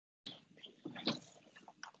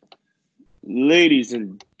Ladies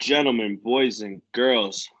and gentlemen, boys and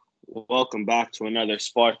girls, welcome back to another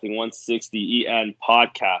Sporting160EN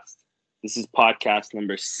podcast. This is podcast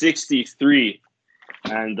number 63.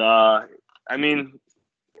 And,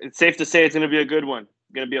 it's safe to say it's going to be a good one.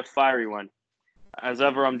 It's going to be a fiery one. As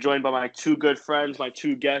ever, I'm joined by my two good friends, my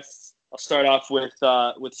two guests. I'll start off with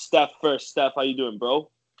Steph first. Steph, how you doing,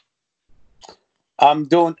 bro? I'm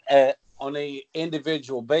doing on a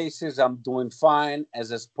individual basis. I'm doing fine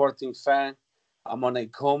as a Sporting fan. I'm on a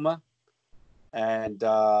coma, and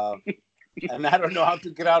I don't know how to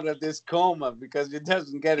get out of this coma because it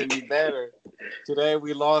doesn't get any better. Today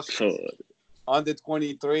we lost under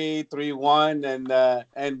 23, 3-1,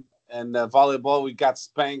 and volleyball we got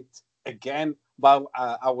spanked again by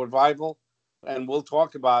our rival, and we'll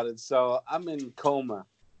talk about it. So I'm in coma.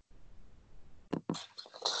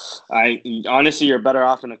 Honestly, you're better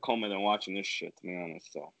off in a coma than watching this shit, to be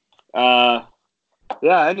honest. So,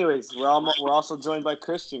 anyways, we're also joined by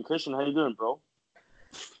Christian. Christian, how you doing, bro?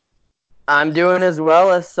 I'm doing as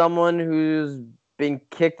well as someone who's been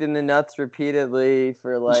kicked in the nuts repeatedly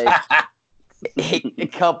for like a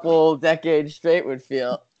couple decades straight would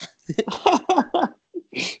feel.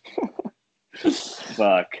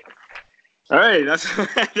 Fuck. All right, that's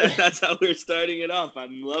how we're starting it off.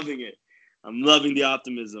 I'm loving it. I'm loving the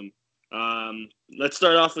optimism. Let's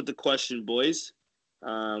start off with the question, boys.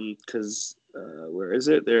 Because where is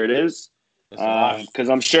it? There it is. Because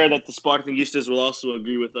I'm sure that the Sportingistas will also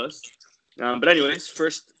agree with us. But anyways,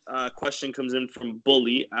 first question comes in from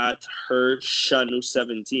Bully at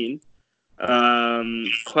Hershanu17.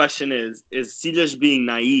 Question is Silas being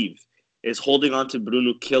naive? Is holding on to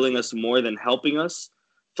Bruno killing us more than helping us?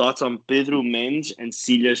 Thoughts on Pedro Mendes and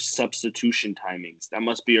Silas substitution timings? That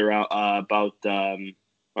must be around about, or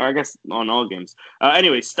I guess on all games.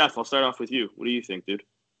 Anyway, Steph, I'll start off with you. What do you think, dude?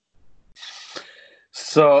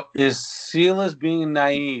 So is Silas being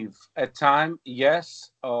naive? At time,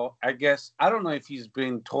 yes. Oh, I guess I don't know if he's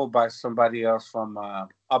being told by somebody else from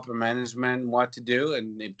upper management what to do,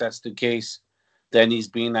 and if that's the case, then he's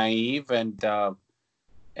being naive, and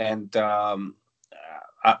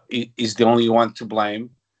he's the only one to blame.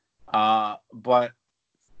 But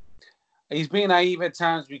he's being naive at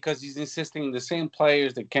times because he's insisting the same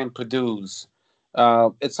players that can produce.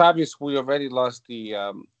 It's obvious we already lost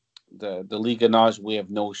the Liga NOS. We have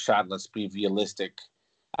no shot. Let's be realistic.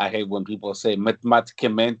 I hate when people say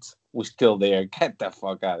mathematicamente we're still there. Get the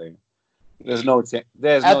fuck out of here. There's no chance.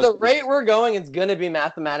 At the rate we're going, it's going to be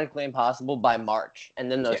mathematically impossible by March, and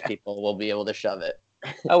then those people will be able to shove it.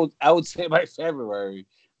 I would say by February.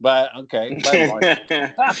 But okay,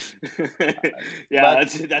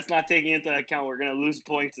 that's not taking into account we're gonna lose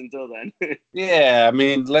points until then. Yeah, I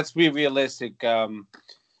mean, let's be realistic.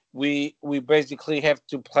 We basically have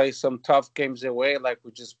to play some tough games away, like we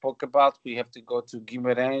just spoke about. We have to go to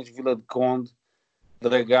Guimarães, Vila de Conde,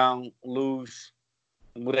 Dragão, Luz,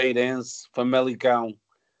 Moreirense, Famalicão,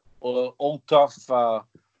 all tough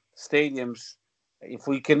stadiums. If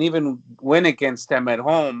we can even win against them at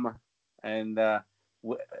home, and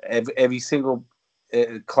every single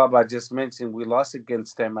club I just mentioned, we lost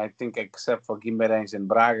against them, I think, except for Guimarães and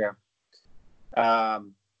Braga.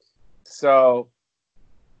 So,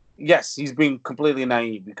 yes, he's being completely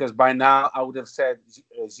naive, because by now I would have said,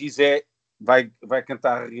 Zizé vai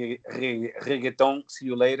cantar reggaeton, see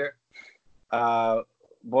you later.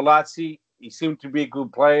 Bolazzi, he seemed to be a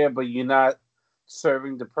good player, but you're not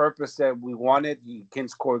serving the purpose that we wanted. You can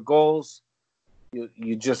score goals.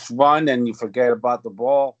 You just run and you forget about the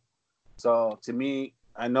ball. So to me,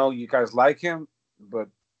 I know you guys like him, but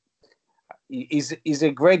he's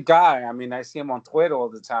a great guy. I mean, I see him on Twitter all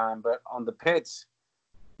the time, but on the pitch,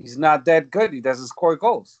 he's not that good. He doesn't score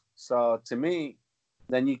goals. So to me,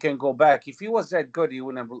 then you can go back. If he was that good, he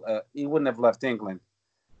wouldn't have left England.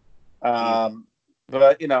 But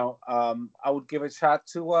I would give a shot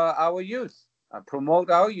to our youth. Promote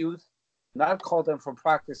our youth, not call them for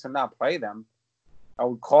practice and not play them. I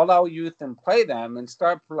would call our youth and play them and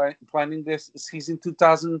start planning this season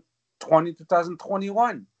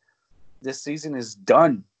 2020-2021. This season is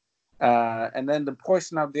done. And then the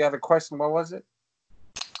portion of the other question, what was it?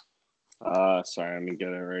 Sorry, let me get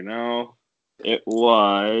it right now. It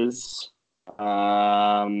was,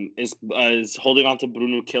 is holding on to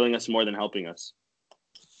Bruno killing us more than helping us?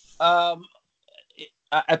 I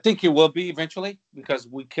think it will be eventually, because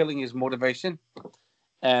we're killing his motivation.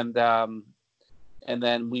 And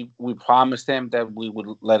then we promised him that we would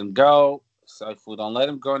let him go. So if we don't let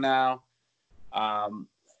him go now,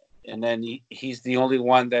 and then he's the only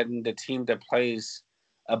one that in the team that plays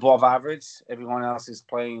above average. Everyone else is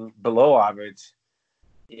playing below average.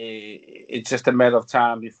 it's just a matter of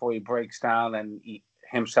time before he breaks down and he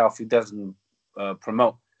doesn't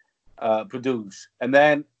produce. And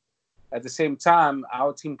then at the same time,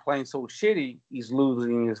 our team playing so shitty, he's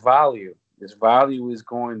losing his value. His value is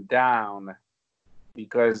going down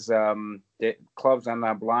because the clubs are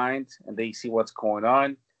not blind and they see what's going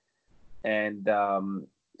on. And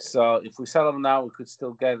so if we sell him now, we could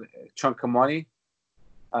still get a chunk of money.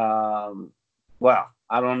 Well,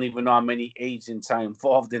 I don't even know how many agents are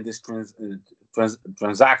involved in this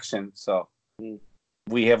transaction. So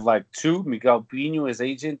we have like two, Miguel Pino as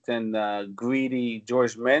agent and greedy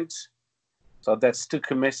George Mintz. So that's 2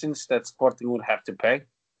 commissions that Sporting would have to pay.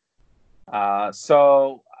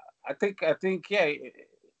 So I think yeah,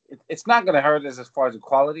 it's not going to hurt us as far as the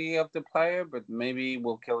quality of the player, but maybe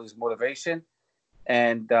we'll kill his motivation.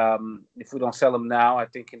 And if we don't sell him now, I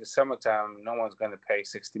think in the summertime, no one's going to pay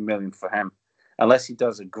 $60 million for him, unless he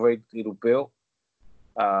does a great little bill,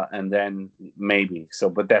 and then maybe.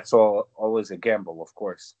 So, but that's always a gamble, of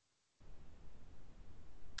course.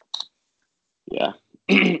 Yeah.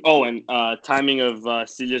 Oh, and timing of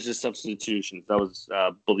Silas' substitutions. That was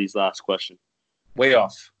Bully's last question. Way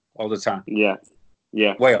off all the time. Yeah.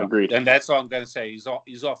 Way agreed. Off. And that's all I'm going to say. He's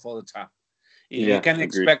off all the time. You can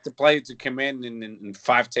expect the player to come in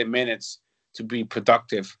 5-10 minutes to be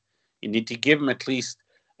productive. You need to give him at least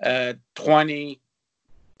 20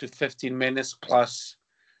 to 15 minutes plus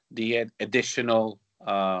the additional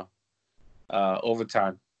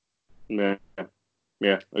overtime. Yeah,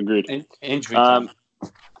 agreed. Injury time.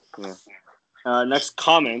 Next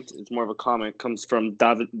comment, it's more of a comment, comes from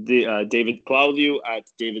David Claudio at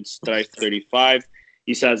David Strife 35.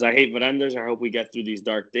 He says, I hate Verandas. I hope we get through these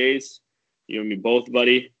dark days. You and me both,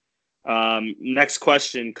 buddy. Next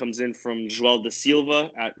question comes in from Joel Da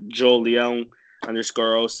Silva at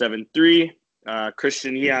JoelLeon_073.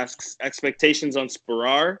 Christian, he asks, expectations on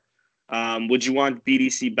Spirar. Would you want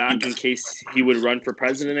BDC back in case he would run for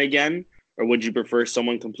president again? Or would you prefer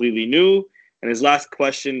someone completely new? And his last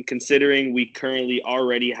question, considering we currently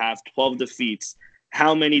already have 12 defeats,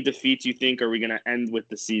 how many defeats you think are we going to end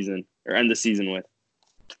the season with?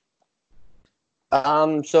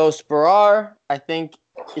 So Spirar, I think,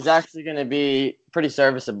 is actually going to be pretty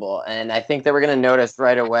serviceable. And I think that we're going to notice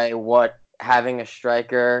right away what having a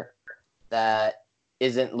striker that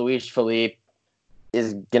isn't Luis Felipe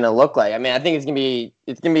is going to look like. I mean, I think it's going to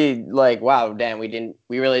be like, wow, damn, we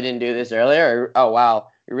really didn't do this earlier. Or, oh, wow,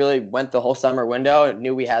 we really went the whole summer window and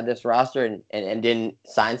knew we had this roster and didn't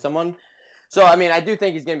sign someone. So, I mean, I do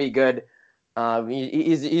think he's going to be good.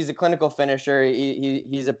 He's a clinical finisher.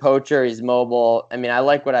 He's a poacher. He's mobile. I mean, I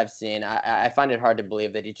like what I've seen. I find it hard to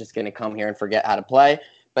believe that he's just going to come here and forget how to play.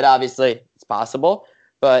 But obviously, it's possible.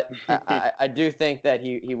 But I do think that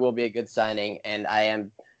he will be a good signing, and I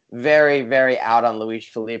am very, very out on Luis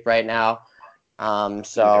Felipe right now.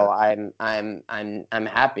 So I'm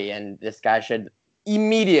happy, and this guy should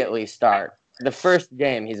immediately start. The first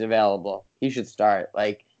game he's available, he should start.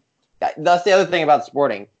 Like that's the other thing about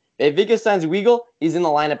Sporting. If Viga signs Weigl, he's in the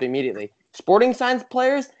lineup immediately. Sporting signs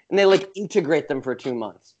players, and they integrate them for 2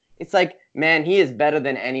 months. It's like, man, he is better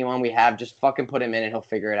than anyone we have. Just fucking put him in, and he'll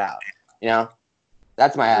figure it out. You know,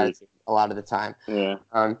 that's my attitude a lot of the time. Yeah.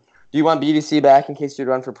 Do you want BDC back in case you'd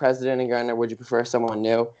run for president again, or would you prefer someone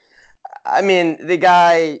new? I mean, the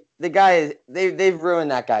guy is they've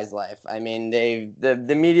ruined that guy's life. I mean,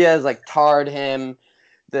 the media has tarred him.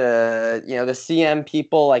 The CM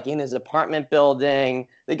people in his apartment building.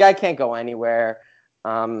 The guy can't go anywhere.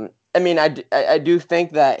 I mean, I do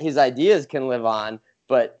think that his ideas can live on,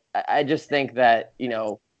 but I just think that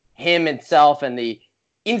him itself and the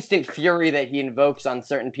instant fury that he invokes on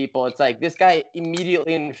certain people. It's like this guy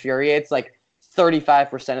immediately infuriates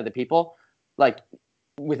 35% of the people.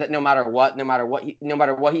 With it, no matter what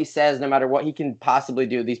he says, no matter what he can possibly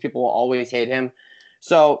do, these people will always hate him.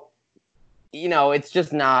 So. It's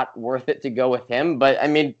just not worth it to go with him. But, I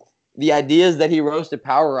mean, the ideas that he rose to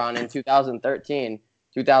power on in 2013,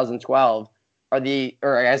 2012, or I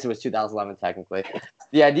guess it was 2011 technically.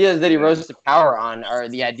 The ideas that he rose to power on are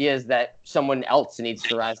the ideas that someone else needs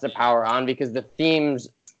to rise to power on because the themes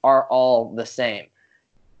are all the same.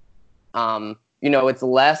 It's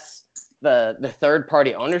less the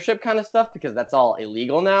third-party ownership kind of stuff because that's all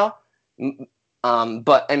illegal now.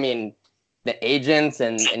 But, I mean... the agents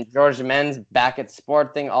and George Men's back at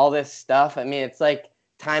Sporting, all this stuff. I mean, it's like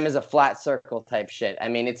time is a flat circle type shit. I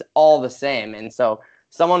mean, it's all the same. And so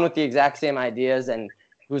someone with the exact same ideas and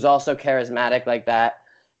who's also charismatic like that,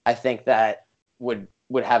 I think that would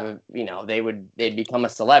have they'd become a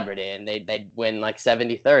celebrity and they'd win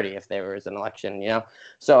 70-30 if there was an election,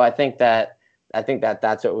 So I think that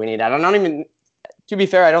that's what we need. I don't even to be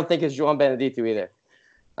fair, I don't think it's João Benedito either.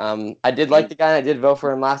 I did like the guy, and I did vote for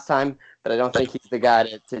him last time, but I don't think he's the guy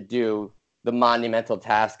to do the monumental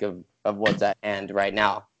task of what's at hand right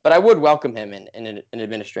now. But I would welcome him in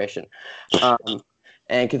administration.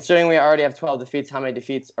 And considering we already have 12 defeats, how many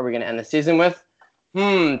defeats are we going to end the season with?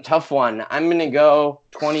 Tough one. I'm going to go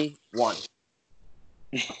 21.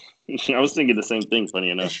 I was thinking the same thing, funny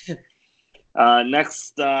enough.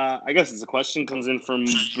 Next, I guess it's a question comes in from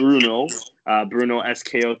Bruno, Bruno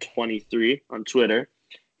SKO23 on Twitter.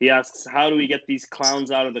 He asks, how do we get these clowns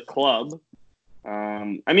out of the club?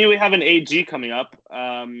 I mean, we have an AG coming up.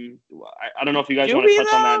 I don't know if you guys want to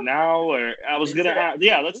touch on that now, or I was gonna ask.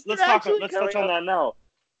 Yeah, let's touch on that now.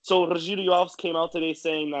 So Rogério Alves came out today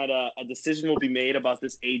saying that a decision will be made about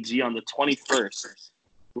this AG on the 21st.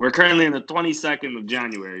 We're currently in the 22nd of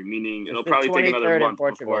January, meaning it'll probably take another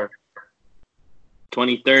month before.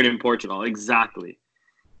 23rd in Portugal, exactly.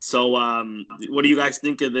 So, what do you guys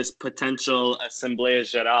think of this potential Assembleia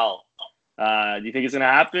Geral? Do you think it's going to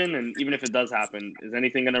happen? And even if it does happen, is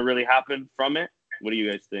anything going to really happen from it? What do you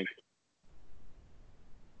guys think?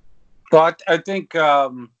 But I think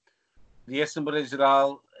the Assembleia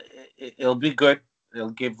Geral, it'll be good. It'll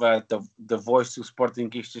give the voice to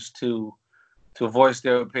Sportingistas to voice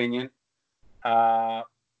their opinion.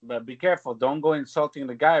 But be careful. Don't go insulting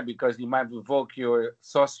the guy because he might revoke your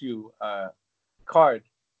socio card.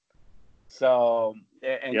 So,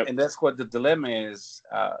 and that's what the dilemma is.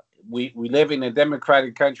 We live in a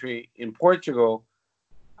democratic country in Portugal,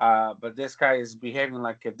 but this guy is behaving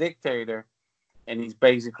like a dictator, and he's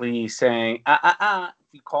basically saying, if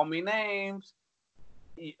you call me names,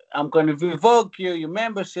 I'm going to revoke your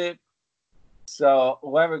membership. So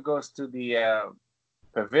whoever goes to the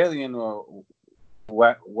pavilion or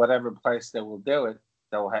whatever place they will do it,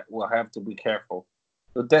 will have to be careful.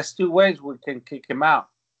 But there's two ways we can kick him out.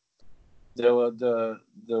 The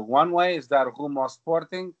one way is that Rumo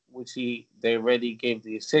Sporting, which they already gave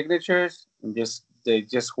the signatures, and they're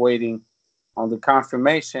just waiting on the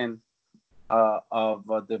confirmation of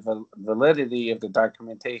the validity of the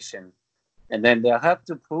documentation, and then they'll have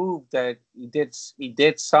to prove that he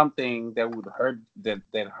did something that would hurt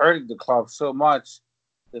the club so much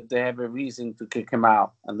that they have a reason to kick him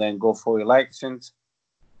out, and then go for elections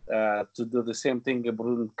to do the same thing with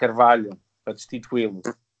Bruno Carvalho, but Tituilo.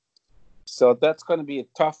 So that's going to be a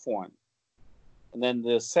tough one. And then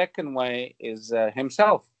the second way is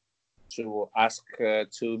himself to ask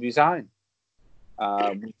to resign.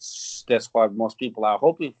 That's what most people are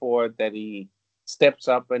hoping for, that he steps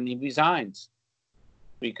up and he resigns.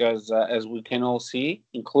 Because as we can all see,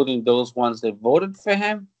 including those ones that voted for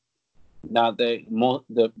him, now the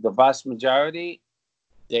vast majority,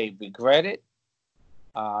 they regret it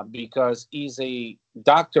because he's a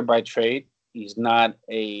doctor by trade. He's not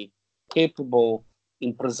a capable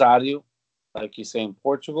impresario, like you say in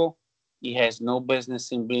Portugal. He has no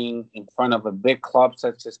business in being in front of a big club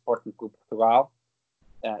such as Sporting Club Portugal.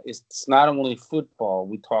 It's not only football.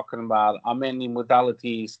 We're talking about how many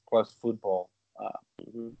modalities plus football?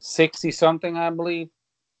 60-something, I believe.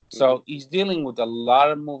 So he's dealing with a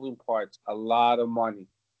lot of moving parts, a lot of money.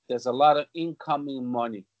 There's a lot of incoming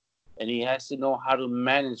money, and he has to know how to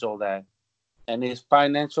manage all that. And his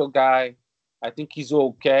financial guy, I think he's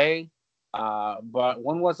okay. But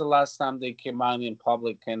when was the last time they came out in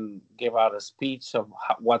public and gave out a speech of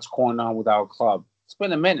what's going on with our club? It's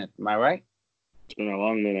been a minute, am I right? It's been a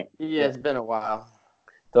long minute. Yeah, it's been a while.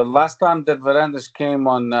 The last time that Varandas came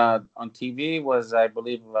on TV was, I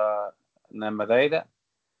believe, na Madeira,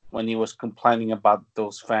 when he was complaining about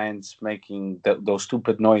those fans making those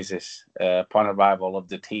stupid noises upon arrival of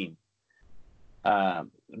the team.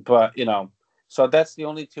 But, so that's the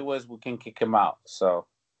only two ways we can kick him out. So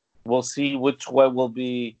we'll see which one will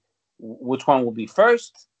be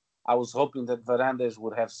first. I was hoping that Varandas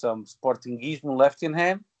would have some Sportingismo left in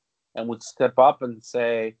him and would step up and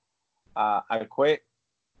say, I quit,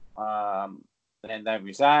 and I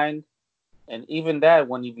resigned. And even that,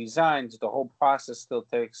 when he resigns, the whole process still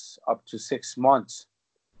takes up to 6 months.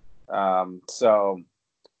 So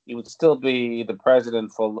he would still be the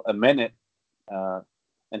president for a minute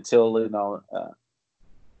until,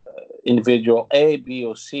 individual A, B,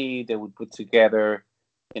 or C, they would put together,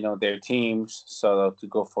 their teams to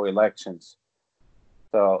go for elections.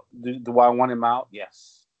 So do I want him out?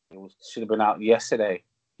 Yes. Should have been out yesterday.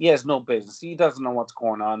 He has no business. He doesn't know what's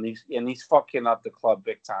going on. He's fucking up the club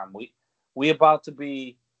big time. We about to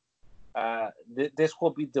be. This will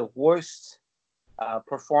be the worst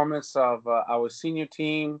performance of our senior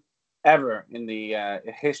team ever in the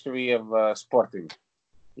history of Sporting.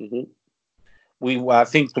 We I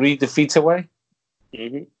think 3 defeats away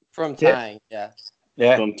from tying. Yeah.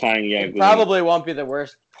 Yeah. So I'm tying It Yaglin. probably won't be the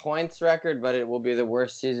worst points record, but it will be the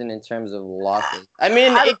worst season in terms of losses. I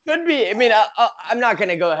mean, it could be. I mean, I'm not going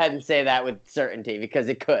to go ahead and say that with certainty because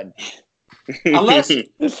it could. unless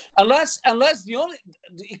the only,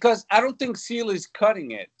 because I don't think Seal is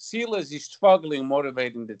cutting it. Seal is struggling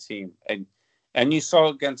motivating the team, and you saw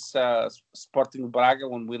against Sporting Braga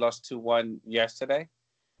when we lost 2-1 yesterday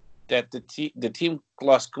that the team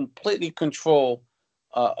lost completely control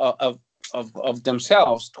of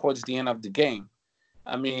themselves towards the end of the game.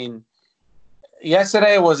 I mean,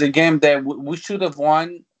 yesterday was a game that we should have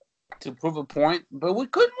won to prove a point, but we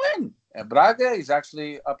couldn't win. Braga is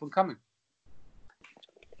actually up and coming.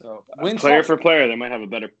 So, player for player, they might have a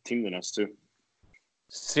better team than us too.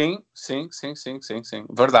 Sim.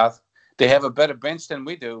 Verdade. They have a better bench than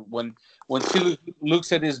we do. When he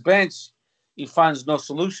looks at his bench, he finds no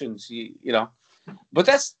solutions. You know, but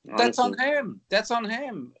that's on him. That's on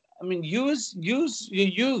him. I mean, use your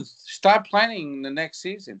youth. Start planning the next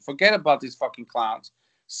season. Forget about these fucking clowns.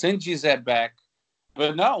 Send Gisette back.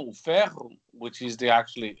 But no, Ferro, which is the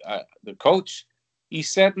coach, he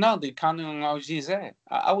said no. They counted on Gisette.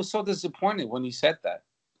 I was so disappointed when he said that.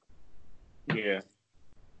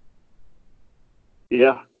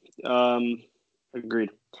 Yeah.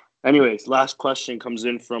 Agreed. Anyways, last question comes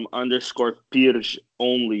in from _Pirge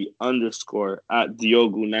only _ at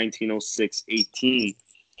Diogo 190618.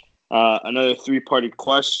 Another three-parted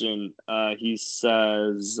question. He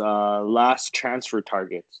says last transfer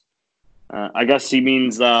targets. I guess he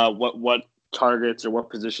means what targets or what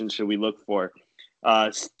positions should we look for?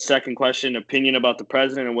 Second question, opinion about the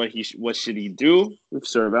president and what should he do? We've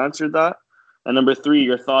sort of answered that. And number three,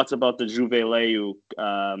 your thoughts about the Juveleu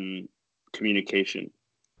communication,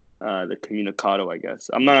 the comunicado. I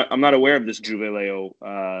guess I'm not aware of this Juveleu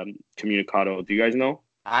comunicado. Do you guys know?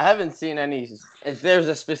 I haven't seen any. If there's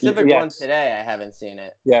a specific one today, I haven't seen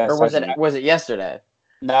it. Yes, or was it yesterday?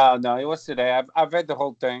 No, it was today. I've read the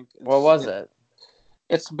whole thing. What was it?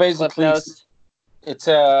 It's basically notes? It's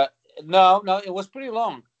no, it was pretty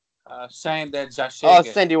long. Saying that Jashega. Oh,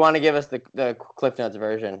 Stan, do you want to give us the Cliff Notes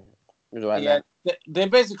version? Yeah, they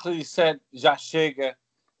basically said, Jashega,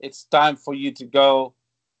 it's time for you to go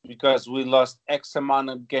because we lost X amount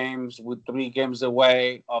of games with 3 games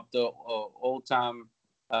away of the all-time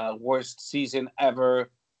worst season ever.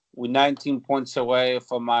 We're 19 points away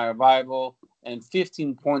from my arrival and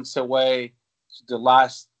 15 points away to the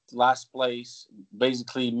last place,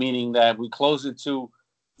 basically meaning that we closer to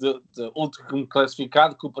the último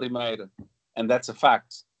classificado que o primeiro, and that's a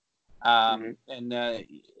fact. And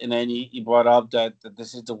then he brought up that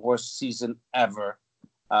this is the worst season ever,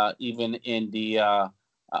 even in the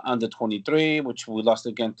under 23, which we lost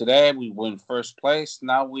again today. We were in first place.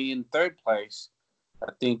 Now we in third place.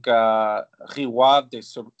 I think Rio they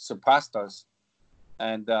surpassed us.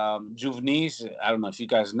 And Juvenis, I don't know if you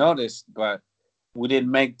guys noticed, but we didn't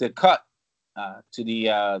make the cut to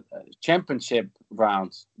the championship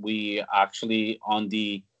rounds. We actually on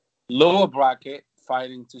the lower bracket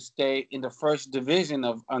fighting to stay in the first division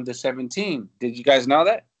of under 17. Did you guys know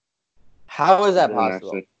that? How is that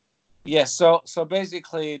possible? Yeah, so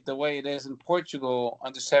basically the way it is in Portugal,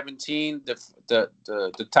 under 17, the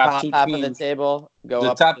top two half teams of the table go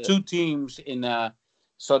the up top to... 2 teams in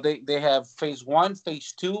so they have phase 1,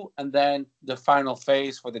 phase 2, and then the final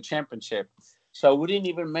phase for the championship. So we didn't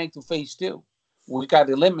even make the phase 2. We got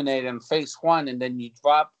eliminated in phase 1, and then you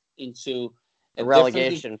drop into a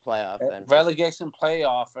relegation playoff. Then relegation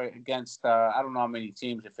playoff against I don't know how many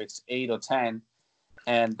teams, if it's 8 or 10.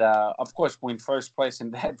 And, of course, we're in first place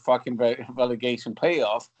in that fucking relegation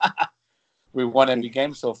playoff. We won every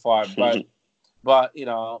game so far. But you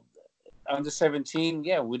know, under 17,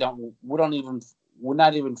 yeah, we're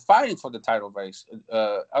not even fighting for the title race.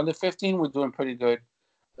 Under 15, we're doing pretty good.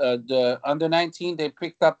 The under 19, they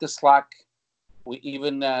picked up the slack. We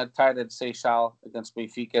even tied at Seychelles against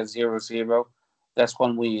Benfica 0-0. That's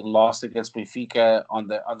when we lost against Benfica on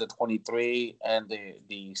the under 23 and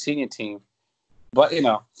the senior team. But, you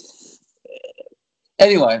know,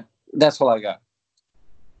 anyway, that's all I got.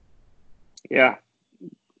 Yeah,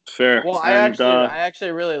 fair. Well, I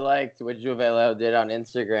actually really liked what Juveleu did on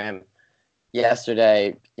Instagram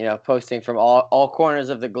yesterday, you know, posting from all corners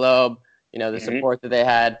of the globe, you know, the support that they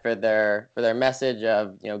had for their message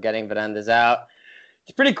of, you know, getting Varandas out.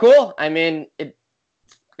 It's pretty cool. I mean,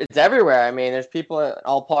 it's everywhere. I mean, there's people in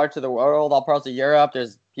all parts of the world, all parts of Europe.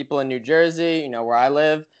 There's people in New Jersey, you know, where I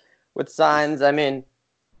live, with signs. I mean,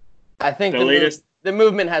 I think the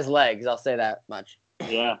movement has legs. I'll say that much.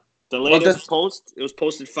 Yeah. The latest post, it was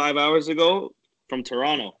posted 5 hours ago from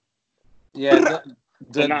Toronto. Yeah.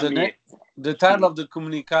 but not me. The title of the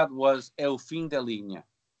comunicat was El Fin de Línea.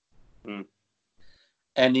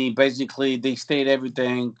 And they state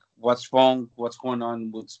everything, what's wrong, what's going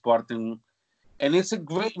on with Sporting. And it's a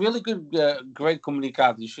really good, great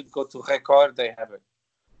comunicat. You should go to Record, they have it.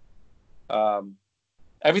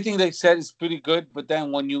 Everything they said is pretty good, but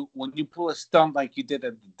then when you pull a stunt like you did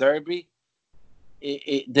at the Derby,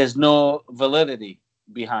 there's no validity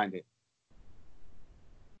behind it.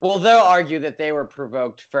 Well, they'll argue that they were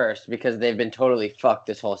provoked first because they've been totally fucked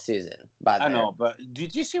this whole season. I know, but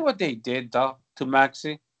did you see what they did, though, to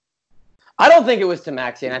Maxi? I don't think it was to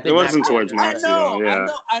Maxi, and I think it wasn't towards Maxi.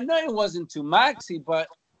 I know it wasn't to Maxi, but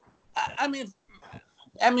I mean,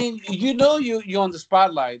 you're on the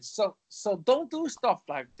spotlight, so don't do stuff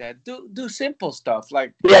like that. Do simple stuff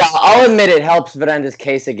like. Yeah, I'll admit it helps Veranda's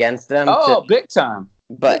case against them. Big time.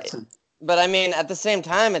 But I mean, at the same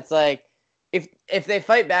time, it's like if they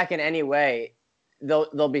fight back in any way,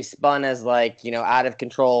 they'll be spun as like out of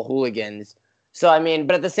control hooligans. So I mean,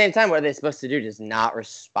 but at the same time, what are they supposed to do? Just not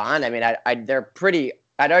respond? I mean, I'd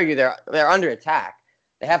argue they're under attack.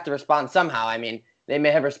 They have to respond somehow. I mean, they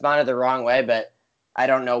may have responded the wrong way, but I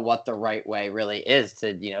don't know what the right way really is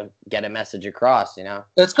to get a message across.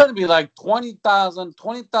 It's going to be like 20,000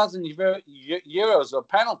 euros of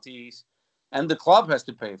penalties, and the club has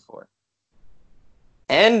to pay for it.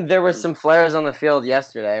 And there was some flares on the field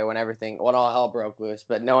yesterday when all hell broke loose,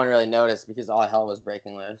 but no one really noticed because all hell was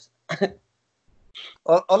breaking loose.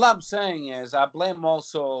 All I'm saying is I blame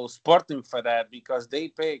also Sporting for that because they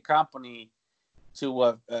pay a company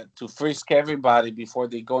to frisk everybody before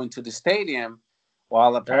they go into the stadium,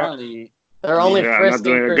 while apparently they're only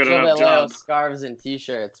frisking for Joe Vallejo scarves and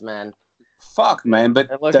T-shirts, man. Fuck, man! But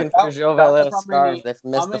they're looking for Joe Vallejo scarves. They've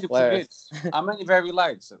missed the flares. How many very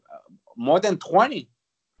lights? More than 20.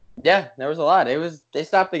 Yeah, there was a lot. They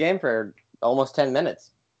stopped the game for almost 10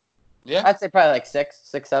 minutes. Yeah, I'd say probably like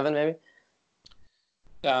 6, 7 maybe.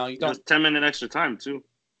 You don't. 10-minute extra time too.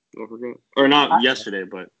 Don't forget. Or not yesterday,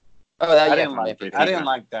 but. I didn't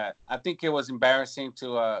like that. I think it was embarrassing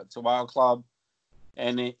to our club,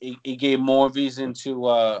 and it gave more reason to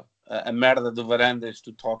a merda do Varandas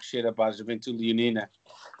to talk shit about Juventude Leonina.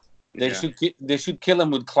 They should kill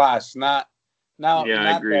him with class, not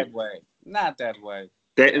that way. Not that way.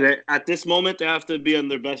 They at this moment they have to be on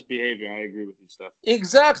their best behavior. I agree with you, Steph.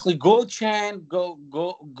 Exactly. Go chant, go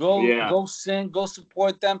sing, go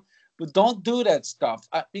support them, but don't do that stuff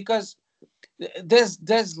because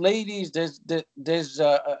there's ladies, there's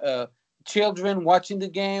children watching the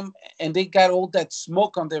game, and they got all that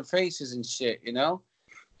smoke on their faces and shit,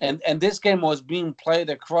 and this game was being played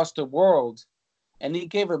across the world, and it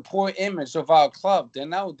gave a poor image of our club. Then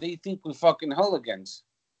now they think we're fucking hooligans.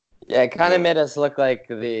 Yeah, it kind of made us look like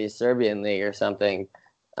the Serbian league or something.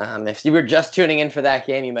 If you were just tuning in for that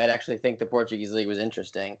game, you might actually think the Portuguese league was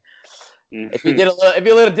interesting. If you did a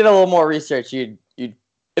little more research, you'd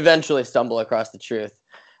eventually stumble across the truth.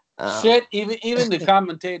 Even the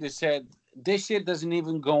commentator said this shit doesn't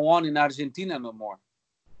even go on in Argentina no more.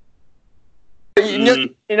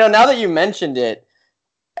 Now that you mentioned it,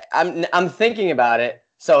 I'm thinking about it.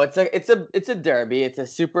 So it's a derby. It's a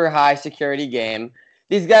super high security game.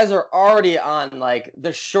 These guys are already on like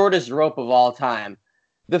the shortest rope of all time.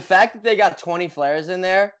 The fact that they got 20 flares in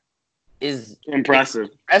there is impressive.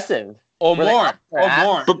 Or more.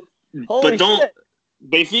 But don't.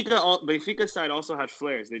 Benfica side also had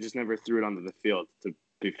flares. They just never threw it onto the field. To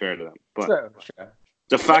be fair to them, but sure.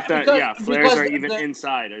 The fact that flares are even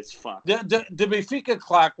inside is fucked. The Benfica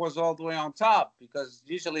clock was all the way on top because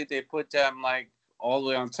usually they put them like all the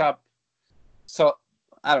way on top. So.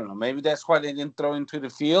 I don't know. Maybe that's why they didn't throw into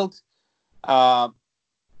the field. But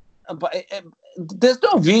there's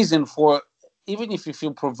no reason for, even if you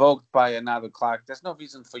feel provoked by another clock, there's no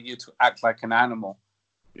reason for you to act like an animal.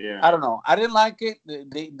 Yeah. I don't know. I didn't like it.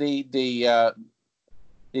 They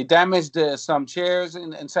damaged some chairs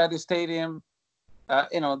inside the stadium.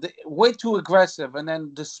 Way too aggressive. And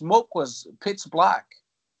then the smoke was pitch black.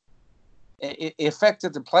 It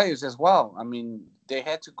affected the players as well. I mean, they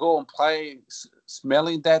had to go and play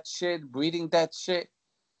smelling that shit, breathing that shit.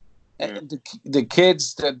 And the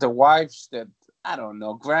kids, the wives, I don't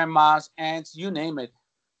know, grandmas, aunts, you name it.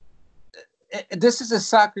 This is a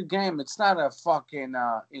soccer game. It's not a fucking,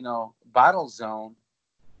 battle zone.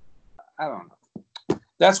 I don't know.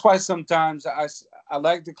 That's why sometimes I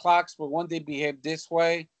like the clocks, but when they behave this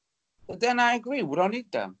way, but then I agree. We don't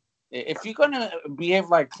need them. If you're going to behave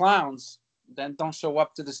like clowns, then don't show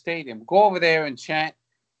up to the stadium. Go over there and chant.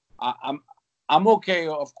 I'm okay,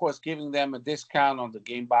 of course, giving them a discount on the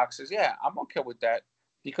game boxes. Yeah, I'm okay with that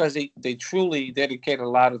because they truly dedicate a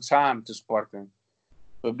lot of time to Sporting.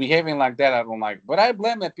 But behaving like that, I don't like. But I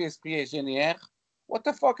blame PSG. What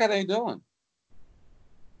the fuck are they doing?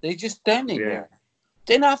 They just standing there.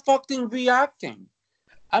 They're not fucking reacting.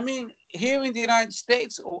 I mean, here in the United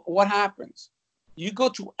States, what happens? You go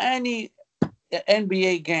to any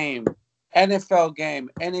NBA game, NFL game,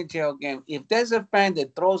 NHL game. If there's a fan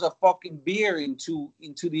that throws a fucking beer into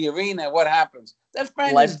the arena, what happens? That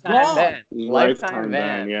fan is gone. Lifetime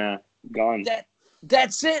ban. Yeah, gone.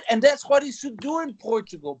 That's it, and that's what he should do in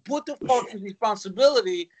Portugal. Put the fucking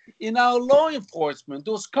responsibility in our law enforcement.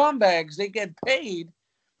 Those scumbags, they get paid,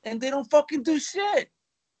 and they don't fucking do shit.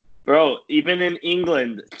 Bro, even in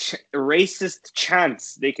England, racist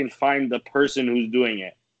chants, they can find the person who's doing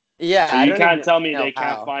it. Yeah, so you can't tell me they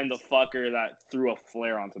can't find the fucker that threw a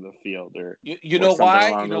flare onto the field, or you know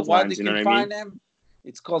why? You know why they can find them?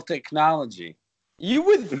 It's called technology. You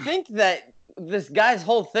would think that this guy's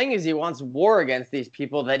whole thing is he wants war against these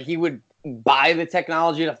people, that he would buy the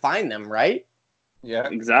technology to find them, right? Yeah,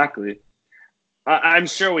 exactly. I'm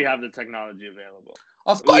sure we have the technology available.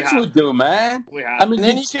 Of course we do, man. We have. I mean,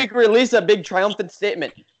 then he could release a big triumphant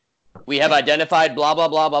statement. We have identified blah, blah,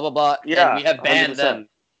 blah, blah, blah, blah, and we have banned 100%. Them.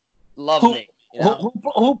 Lovely. You know?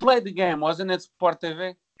 Who played the game? Wasn't it Sport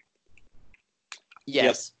TV?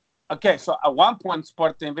 Yes. Okay, so at one point,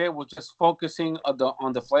 Sport TV was just focusing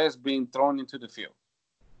on the flares being thrown into the field.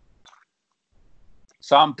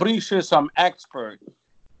 So I'm pretty sure some expert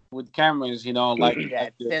with cameras, like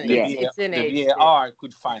the VAR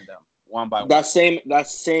could find them one by one. That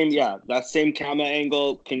same camera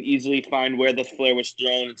angle can easily find where the flare was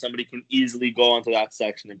thrown, and somebody can easily go onto that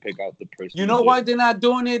section and pick out the person. You know why they're not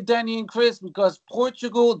doing it, Danny and Chris? Because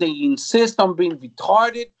Portugal, they insist on being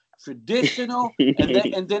retarded, traditional,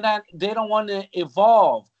 and they don't want to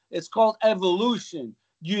evolve. It's called evolution.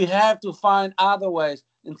 You have to find other ways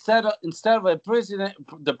instead of the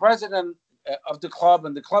president of the club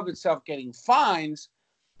and the club itself getting fines.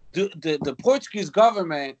 The Portuguese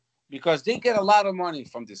government, because they get a lot of money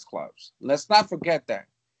from these clubs. Let's not forget that.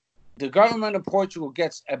 The government of Portugal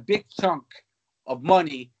gets a big chunk of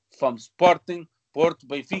money from Sporting, Porto,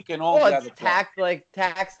 Benfica, and all the other clubs.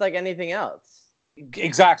 Tax like anything else.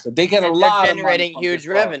 Exactly. They get a lot of money. Generating huge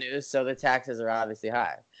revenues, so the taxes are obviously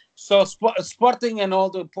high. So Sporting and all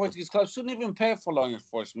the Portuguese clubs shouldn't even pay for law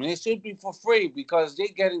enforcement. It should be for free because they're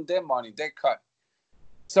getting their money. They cut.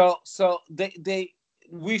 So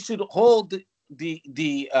we should hold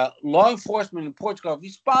the law enforcement in Portugal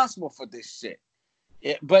responsible for this shit.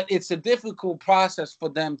 But it's a difficult process for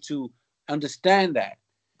them to understand that.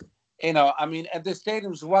 I mean, at the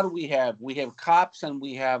stadiums, what do we have? We have cops and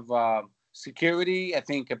we have security, I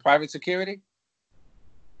think, private security.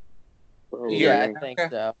 Yeah, I think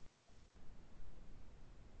so.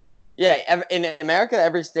 Yeah, in America,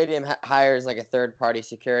 every stadium hires like a third-party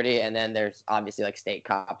security, and then there's obviously like state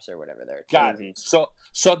cops or whatever they're. Got it. So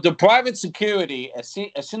the private security, as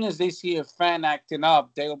soon as they see a fan acting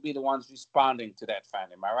up, they will be the ones responding to that fan.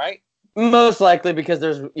 Am I right? Most likely, because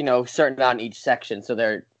there's certain amount in each section, so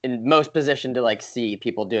they're in most position to like see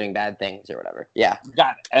people doing bad things or whatever. Yeah,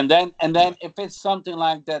 got it. And then if it's something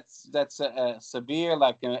like that's a severe,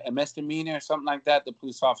 like a misdemeanor or something like that, the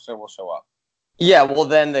police officer will show up. Yeah, well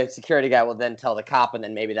then the security guy will then tell the cop, and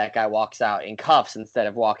then maybe that guy walks out in cuffs instead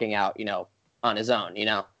of walking out, on his own.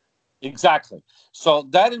 Exactly. So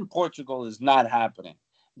that in Portugal is not happening.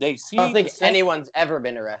 I don't think anyone's ever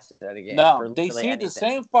been arrested at a game. No, they see the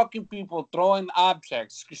same fucking people throwing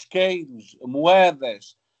objects, skates,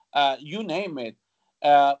 moedas, you name it,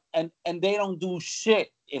 and they don't do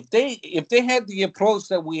shit. If they had the approach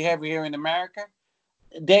that we have here in America,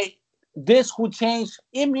 this would change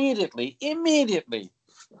immediately.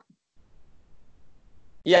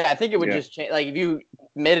 Yeah, I think it would just change. Like if you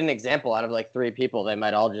made an example out of like 3 people, they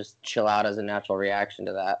might all just chill out as a natural reaction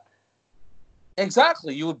to that.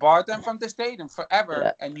 Exactly. You would bar them from the stadium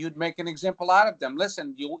forever, and you'd make an example out of them.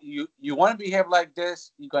 Listen, you want to behave like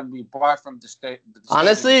this, you're going to be barred from the stadium.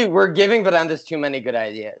 Honestly, we're giving Varandas too many good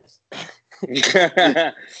ideas. Because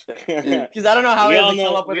I don't know how he doesn't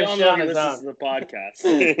come up with this shit on his own. This is the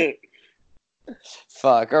podcast.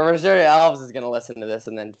 Fuck. Or Rosario Alves is going to listen to this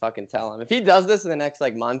and then fucking tell him. If he does this in the next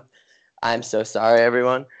month, I'm so sorry,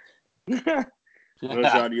 everyone.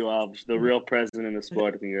 Rosario Alves, the real president of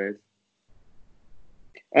Sporting, guys.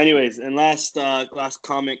 Anyways, and last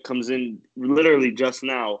comment comes in literally just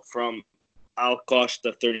now from Al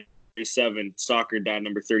Costa 37, soccer dad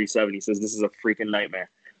number 37. He says this is a freaking nightmare.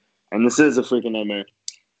 And this is a freaking nightmare.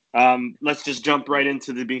 Let's just jump right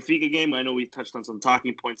into the Benfica game. I know we touched on some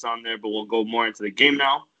talking points on there, but we'll go more into the game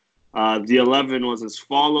now. The 11 was as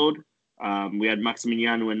followed. We had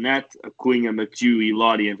Maximiliano in net, Acunha, Mathieu,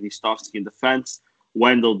 Ilori, and Ristovski in defense.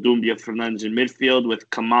 Wendell, Dumbia, Fernandes in midfield with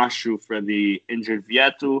Camacho for the injured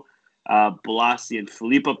Vieto, Blassi and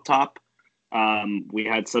Felipe up top. We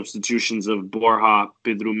had substitutions of Borja,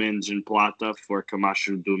 Pedro Mendes, and Plata for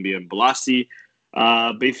Camacho, Dumbia, and Blassi.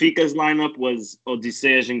 Benfica's lineup was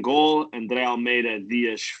Odisseias in goal, André Almeida,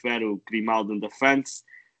 Dias, Ferro, Grimaldo in defense.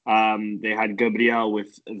 They had Gabriel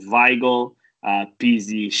with Weigl,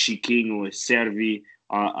 Pizzi, Chiquinho, Servi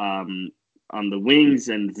on the wings,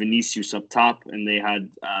 and Vinicius up top. And they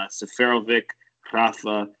had Seferovic,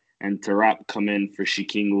 Rafa, and Tarap come in for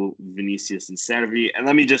Chiquinho, Vinicius, and Servi. And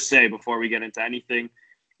let me just say, before we get into anything,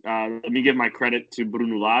 let me give my credit to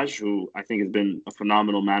Bruno Lage, who I think has been a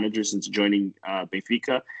phenomenal manager since joining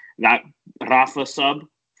Benfica. That Rafa sub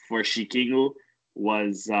for Chiquinho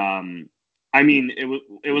was,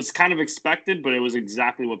 it was kind of expected, but it was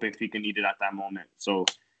exactly what Benfica needed at that moment. So,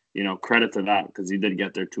 credit to that, because he did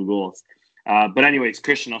get their 2 goals. But anyways,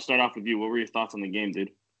 Christian, I'll start off with you. What were your thoughts on the game,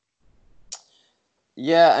 dude?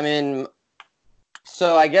 Yeah,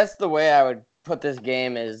 so I guess the way I would put this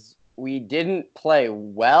game is we didn't play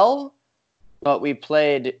well, but we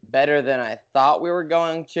played better than I thought we were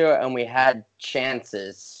going to, and we had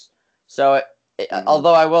chances. So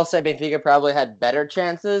although I will say Benfica probably had better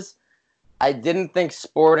chances, I didn't think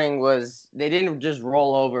Sporting they didn't just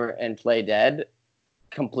roll over and play dead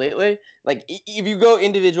completely. Like, if you go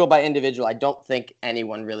individual by individual, I don't think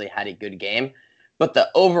anyone really had a good game. But the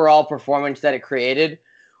overall performance that it created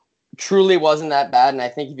truly wasn't that bad. And I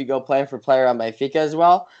think if you go player for player on Benfica as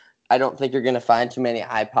well, I don't think you're going to find too many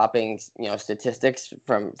eye-popping, statistics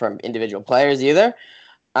from individual players either.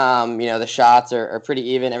 The shots are pretty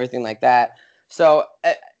even, everything like that. So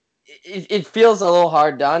it feels a little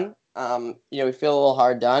hard done. We feel a little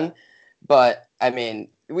hard done. But,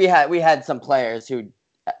 we had some players who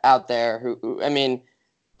out there who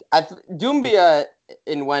Dumbia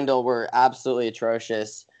and Wendell were absolutely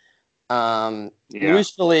atrocious. Luis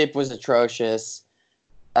Felipe was atrocious.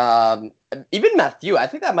 Even Mathieu, I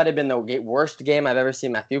think that might have been the worst game I've ever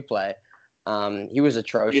seen Mathieu play. He was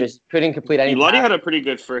atrocious. Couldn't complete any. Elordi had a pretty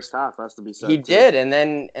good first half, has to be said. He did, and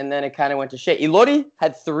then it kind of went to shit. Elordi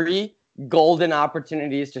had 3 golden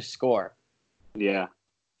opportunities to score. Yeah.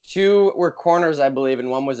 2 were corners, I believe, and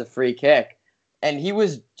 1 was a free kick. And he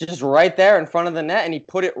was just right there in front of the net, and he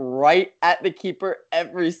put it right at the keeper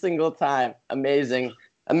every single time. Amazing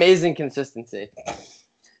consistency.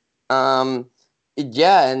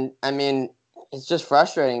 It's just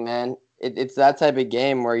frustrating, man. It's that type of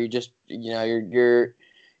game where you just, you're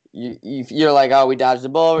like, oh, we dodged the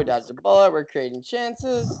bullet, we're creating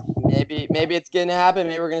chances. Maybe it's gonna happen.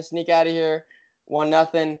 Maybe we're gonna sneak out of here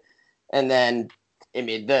 1-0, and then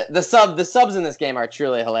the subs in this game are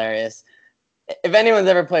truly hilarious. If anyone's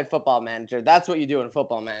ever played Football Manager, that's what you do in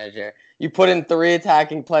Football Manager. You put in 3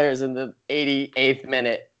 attacking players in the 88th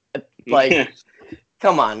minute. Like,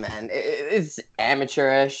 come on, man. It's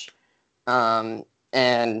amateurish. And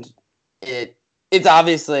it's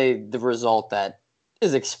obviously the result that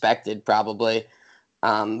is expected, probably.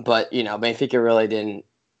 But, Benfica really didn't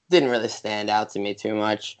really stand out to me too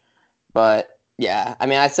much. But yeah,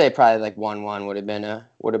 I'd say probably like 1-1 would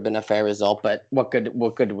have been a fair result. But what good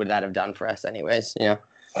would that have done for us, anyways?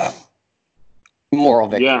 Moral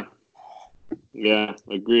victory. Yeah,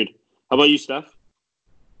 agreed. How about you, Steph?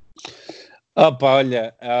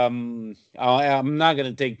 Olha, I'm not going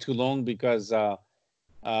to take too long because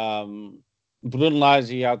Bruno Lage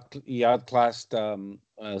he outclassed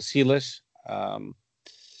Silas.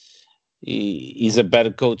 He's a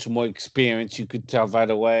better coach, more experienced. You could tell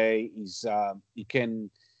right away. He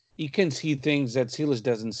can see things that Silas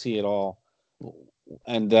doesn't see at all.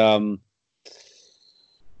 And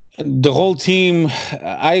the whole team,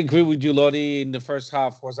 I agree with you, Lodi. In the first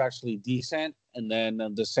half was actually decent, and then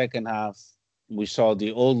in the second half we saw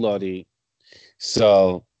the old Lodi.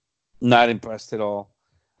 So not impressed at all.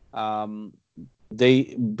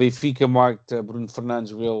 Benfica marked Bruno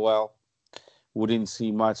Fernandes real well. We didn't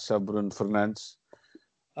see much of Bruno Fernandes.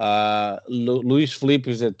 Luis Felipe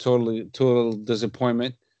is a total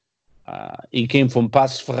disappointment. He came from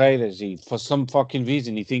Passos Ferreira. For some fucking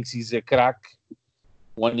reason, he thinks he's a crack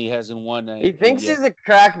when he hasn't won. He thinks he's a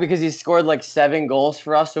crack because he scored like 7 goals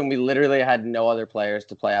for us when we literally had no other players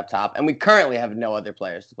to play up top, and we currently have no other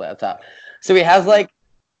players to play up top. So he has like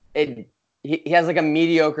he has like a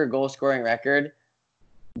mediocre goal scoring record.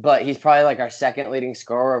 But he's probably like our second leading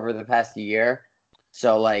scorer over the past year.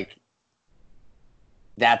 So like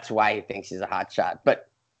that's why he thinks he's a hot shot. But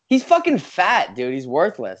he's fucking fat, dude. He's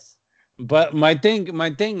worthless. But my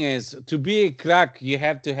thing is, to be a crack, you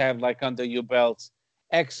have to have like under your belt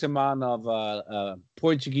X amount of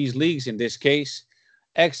Portuguese leagues in this case.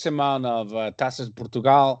 X amount of Taças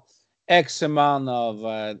Portugal, X amount of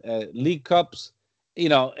League Cups.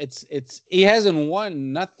 It's he hasn't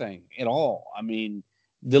won nothing at all. I mean,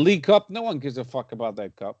 the League Cup, no one gives a fuck about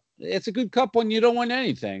that cup. It's a good cup when you don't win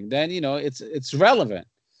anything. Then it's relevant.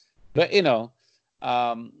 But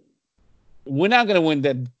um, we're not going to win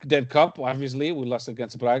that cup. Obviously, we lost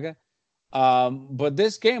against Braga. But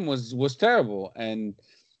this game was terrible, and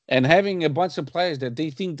having a bunch of players that they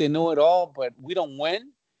think they know it all, but we don't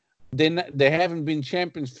win. They haven't been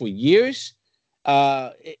champions for years.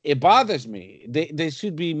 It bothers me. They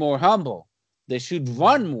should be more humble. They should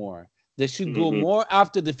run more. They should go more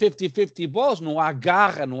after the 50-50 balls. No há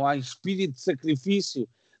garra, no há espírito de sacrifício.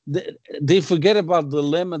 They forget about the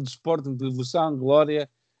lema do Sporting, devoção, glória.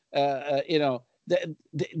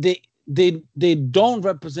 They don't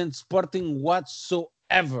represent Sporting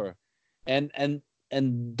whatsoever, and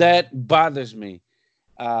that bothers me.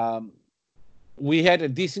 We had a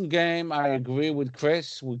decent game. I agree with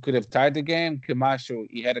Chris. We could have tied the game. Camacho,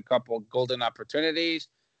 he had a couple of golden opportunities,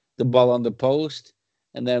 the ball on the post,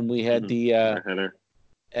 and then we had the header.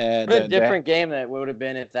 What a different game that would have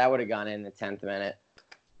been if that would have gone in the 10th minute.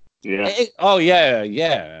 Yeah.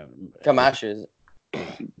 Yeah. Camacho's.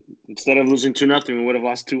 Instead of losing 2-0, we would have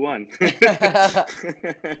lost 2-1.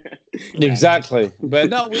 Exactly. But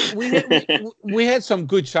no, we had some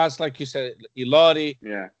good shots, like you said, Ilori.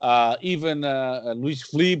 Yeah. Even Luis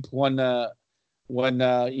Felipe when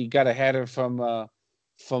he got a header from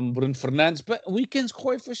Bruno Fernandes. But we can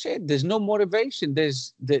score for shit. There's no motivation.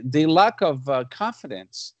 There's the lack of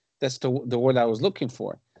confidence. That's the word I was looking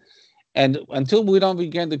for. And until we don't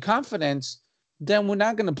regain the confidence, then we're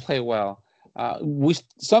not going to play well.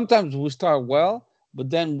 Sometimes we start well, but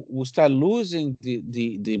then we start losing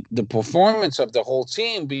the performance of the whole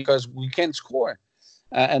team because we can't score.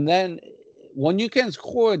 And then when you can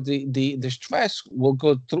score, the stress will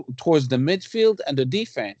go towards the midfield and the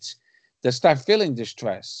defense. They start feeling the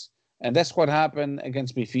stress. And that's what happened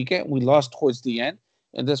against Benfica. We lost towards the end.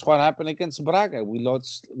 And that's what happened against Braga. We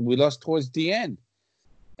lost towards the end.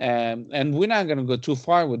 And we're not going to go too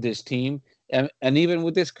far with this team. And even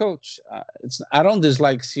with this coach, I don't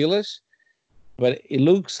dislike Silas, but it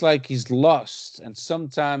looks like he's lost. And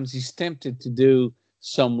sometimes he's tempted to do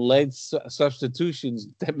some late substitutions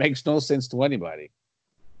that makes no sense to anybody.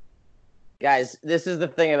 Guys, this is the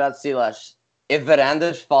thing about Silas. If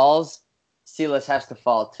Varandas falls, Silas has to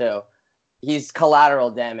fall too. He's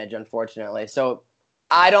collateral damage, unfortunately. So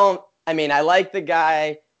I like the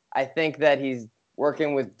guy. I think that he's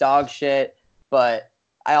working with dog shit, but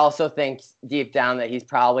I also think deep down that he's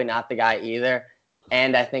probably not the guy either.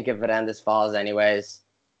 And I think if Varandas falls anyways,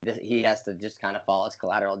 he has to just kind of fall as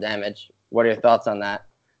collateral damage. What are your thoughts on that?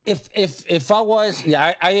 If I was,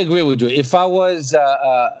 I agree with you. If I was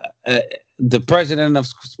the president of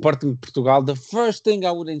Sporting Portugal, the first thing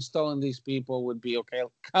I would install in these people would be, okay,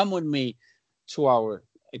 come with me to our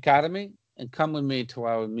academy and come with me to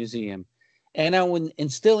our museum. And I would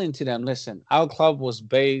instill into them, listen, our club was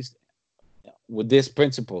based with these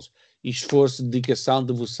principles: esforço, dedicação,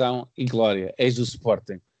 devoção e glória. És o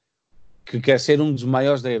Sporting, que quer ser dos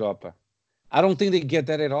maiores da Europa. I don't think they get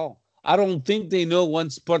that at all. I don't think they know when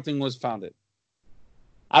Sporting was founded.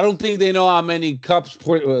 I don't think they know how many cups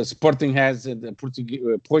Sporting has,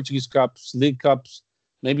 Portuguese cups, League cups,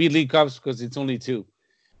 maybe League cups because it's only 2.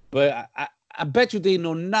 But I bet you they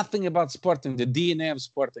know nothing about Sporting, the DNA of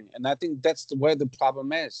Sporting. And I think that's where the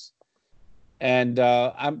problem is. And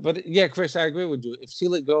but yeah, Chris, I agree with you. If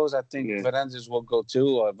Silas goes, I think Varandas will go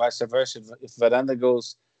too, or vice versa. If Varandas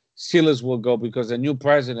goes, Silas will go because the new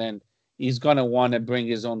president, he's gonna want to bring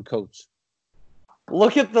his own coach.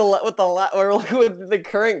 Look at look what the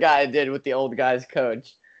current guy did with the old guy's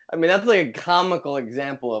coach. I mean, that's like a comical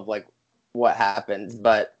example of like what happens.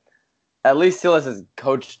 But at least Silas has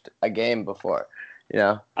coached a game before.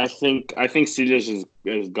 I think Silas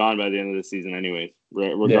is gone by the end of the season, anyways.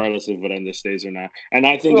 Regardless if Varandas stays or not. And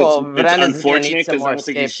I think it's unfortunate because I don't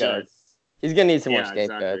think he should. He's going to need some more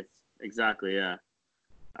scapegoats. Exactly, yeah.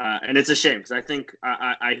 And it's a shame because I think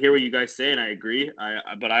I hear what you guys say and I agree.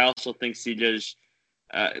 But I also think Silas,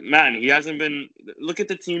 man, he hasn't been. Look at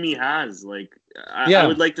the team he has. Like, I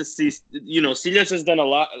would like to see. Silas has done a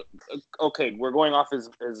lot. Okay, we're going off his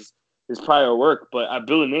prior work, but at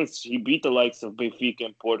Belenenses, he beat the likes of Benfica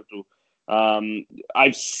and Porto.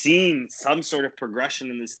 I've seen some sort of progression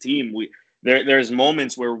in this team. There's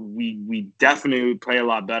moments where we definitely play a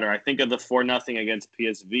lot better. I think of the 4-0 against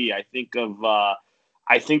PSV. I think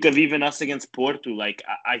of even us against Porto. Like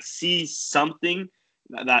I see something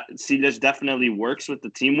that Silas definitely works with the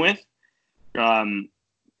team with.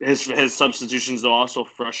 His substitutions though also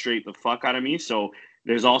frustrate the fuck out of me. So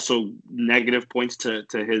there's also negative points to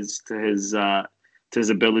his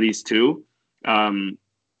abilities too. I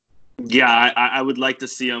would like to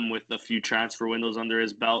see him with a few transfer windows under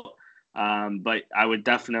his belt. But I would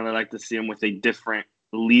definitely like to see him with a different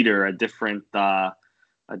leader, whether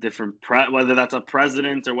that's a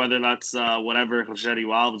president or whether that's whatever Rogério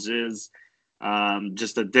Alves is,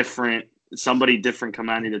 just somebody different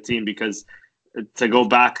commanding the team. Because to go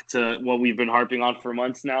back to what we've been harping on for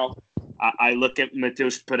months now, I look at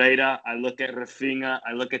Matheus Pereira, I look at Rafinha,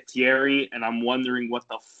 I look at Thierry, and I'm wondering what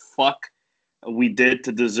the fuck we did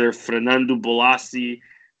to deserve Fernando Bolasie,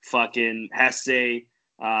 fucking Hesse,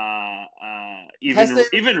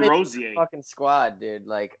 even Rosier. Fucking squad, dude.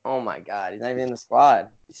 Like, oh my god, he's not even in the squad.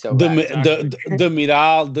 He's so the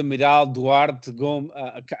Miral Duarte Gomes.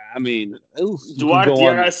 I mean, Duarte,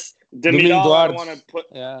 yes. Demiral, I want to put.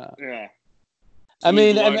 Yeah. I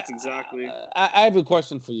mean, exactly. I have a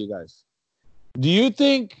question for you guys. Do you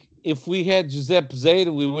think if we had Giuseppe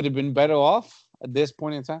Zeta, we would have been better off at this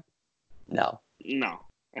point in time? No.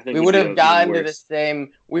 I think we would have gotten to the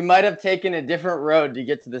same. We might have taken a different road to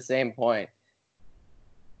get to the same point.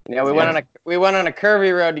 You know, we went on a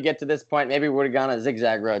curvy road to get to this point. Maybe we would have gone a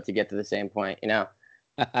zigzag road to get to the same point. You know.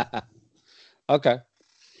 Okay.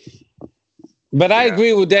 But I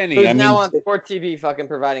agree with Danny. Who's now on Sport TV, fucking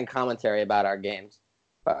providing commentary about our games.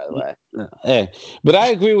 By the way. Yeah. But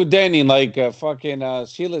I agree with Danny. Like fucking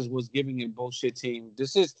Silas was giving a bullshit team.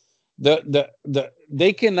 This is.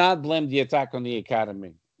 They cannot blame the attack on the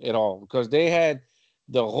academy at all because they had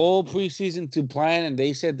the whole preseason to plan, and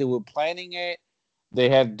they said they were planning it. They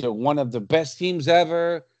had one of the best teams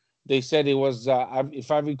ever. They said it was, if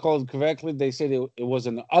I recall correctly, they said it was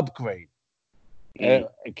an upgrade, a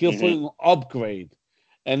kill upgrade.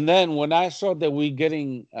 And then when I saw that we're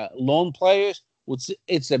getting loan players,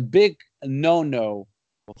 it's a big no-no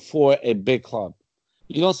for a big club.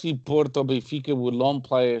 You don't see Porto, Benfica with loan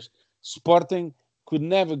players. Sporting could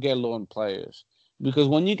never get loan players because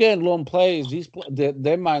when you get loan players,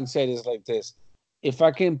 their mindset is like this: if I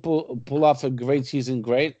can pull off a great season,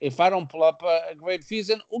 great. If I don't pull up a great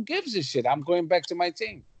season, who gives a shit? I'm going back to my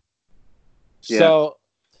team. Yeah.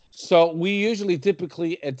 So we usually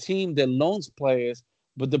typically a team that loans players,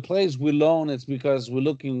 but the players we loan it's because we're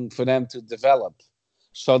looking for them to develop.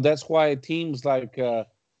 So that's why teams like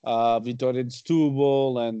Vitória de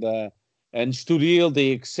Setúbal and Estoril,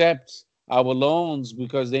 they accept our loans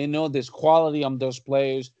because they know there's quality on those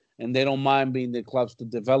players and they don't mind being the clubs to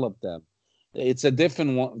develop them. It's a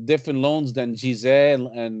different loans than Giselle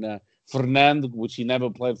and Fernando, which he never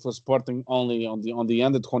played for Sporting, only on the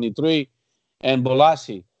under 23, and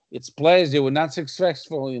Bolasie. It's players that were not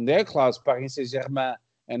successful in their clubs, Paris Saint-Germain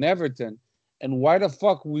and Everton. And why the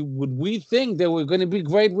fuck would we think they were going to be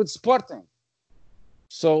great with Sporting?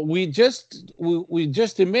 So we just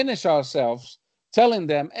diminish ourselves, telling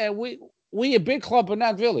them, "Hey, we a big club, but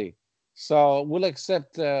not really. So we'll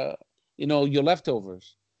accept, your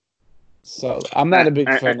leftovers." So I'm not a big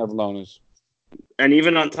fan of loaners. And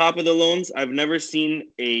even on top of the loans, I've never seen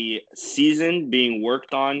a season being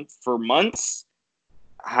worked on for months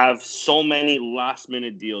have so many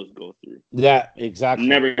last-minute deals go through. Yeah, exactly.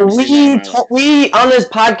 Never. We on this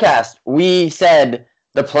podcast we said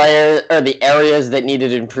the player or the areas that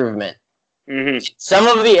needed improvement. Mm-hmm. Some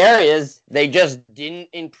of the areas they just didn't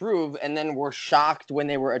improve, and then were shocked when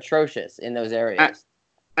they were atrocious in those areas.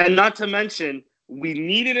 And not to mention, we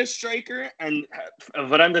needed a striker, and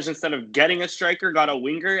Varandas, instead of getting a striker, got a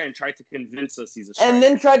winger and tried to convince us he's a striker. And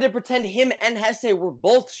then tried to pretend him and Hesse were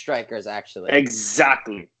both strikers, actually.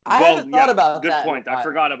 Exactly. I haven't thought about that. Good point. I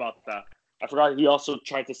forgot about that. I forgot he also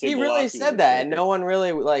tried to say he really said that, and no one really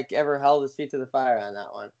ever held his feet to the fire on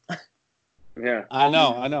that one. Yeah. I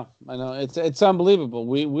know. It's unbelievable.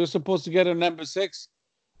 We're supposed to get a number 6,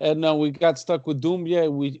 and we got stuck with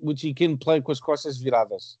Doumbia, which he couldn't play because costas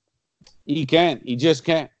viradas. He can't. He just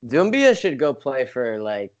can't. Doumbia should go play for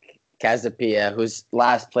Casapia, who's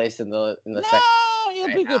last place in the second.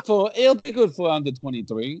 He'll be good for under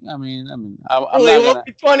 23. I mean, he won't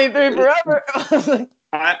be 23 forever.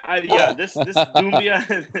 This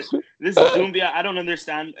Doumbia, I don't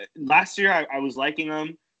understand. Last year I was liking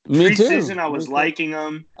him. Pre-season I was liking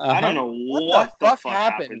him. I don't know what the fuck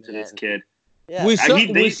happened to this kid. Yeah.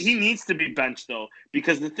 He needs to be benched though,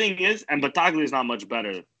 because the thing is, and Bataglia is not much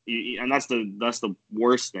better, and that's the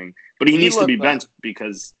worst thing. But he needs to be benched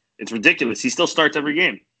because it's ridiculous. He still starts every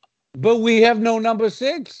game. But we have no number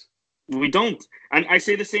 6. We don't, and I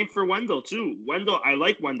say the same for Wendell too. I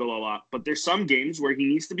like Wendell a lot, but there's some games where he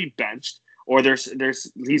needs to be benched, or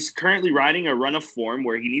he's currently riding a run of form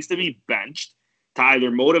where he needs to be benched to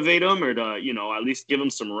either motivate him or to at least give him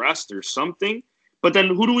some rest or something. But then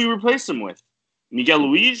who do we replace him with? Miguel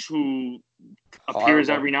Luis, who appears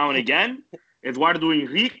every now and again. Eduardo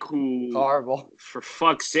Henrique, who Horrible. For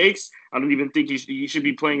fuck's sakes, I don't even think he should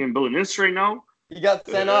be playing in Belenenses right now. He got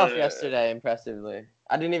sent off yesterday, impressively.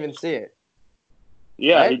 I didn't even see it.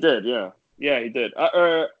 Yeah, right? He did. Yeah, he did.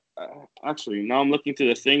 Actually, now I'm looking through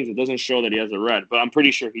the things. It doesn't show that he has a red, but I'm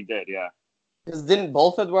pretty sure he did. Yeah. Because didn't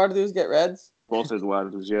both Eduardos get reds? Both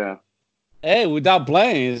Eduardos, yeah. Hey, without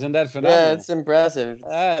playing, isn't that phenomenal? Yeah, it's impressive.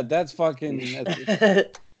 That's fucking.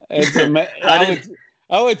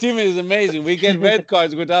 Our team is amazing. We get red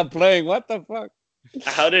cards without playing. What the fuck?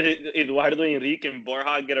 How did Eduardo Henrique and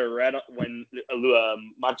Borja get a red when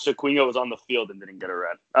Marcio Cunha was on the field and didn't get a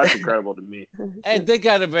red? That's incredible to me. And they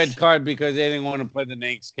got a red card because they didn't want to play the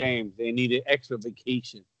next game. They needed extra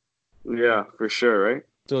vacation. Yeah, for sure, right?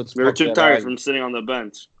 So they were too tired from sitting on the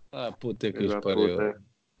bench. Bruno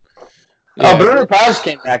Paz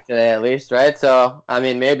came back today at least, right? So, I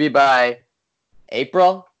mean, maybe by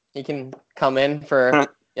April he can come in for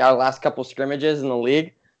the last couple scrimmages in the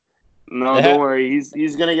league. No, don't worry.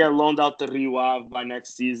 He's gonna get loaned out to Rio Ave by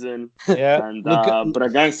next season. Yeah, and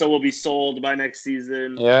Bragança will be sold by next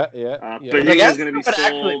season. Yeah. Bragança is gonna be sold.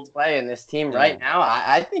 Actually play in this team right now.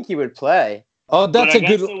 I think he would play. Oh, that's a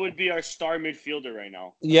good. Bragança would be our star midfielder right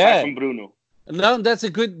now. Yeah, from Bruno. No, that's a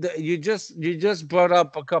good. You just brought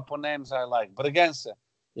up a couple names I like. Bragança,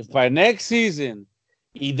 if by next season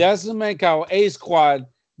he doesn't make our A squad,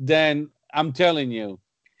 then I'm telling you,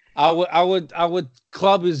 our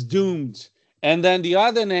club is doomed. And then the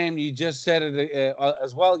other name you just said it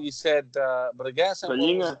as well. You said Bragança.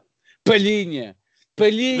 Palhinha.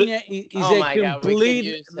 Palhinha is a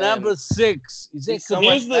complete number 6. He's so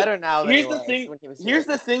much better now. Here's the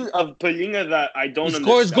thing of Palhinha that I don't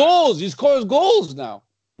understand. He scores goals now.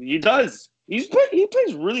 He does. He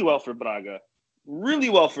plays really well for Braga. Really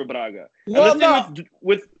well for Braga. Well, and the thing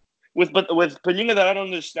with Palhinha that I don't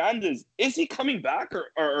understand is he coming back or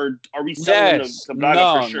are we selling him to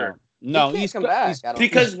Braga for sure? No, he's come back.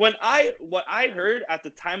 Because what I heard at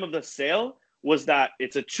the time of the sale was that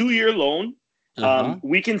it's a 2-year loan.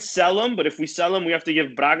 We can sell him, but if we sell him, we have to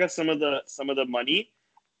give Braga some of the money.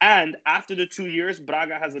 And after the 2 years,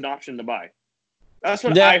 Braga has an option to buy. That's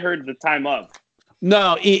what I heard the time of.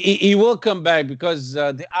 No, he will come back because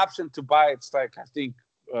the option to buy it's like I think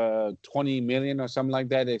 20 million or something like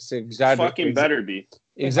that. It's exaggerated. Fucking better be.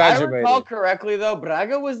 Exaggerated. If I recall correctly, though,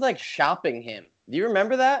 Braga was like shopping him. Do you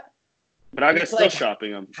remember that? Braga's still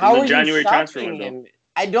shopping him. How in the January transfer window. Him?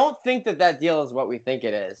 I don't think that deal is what we think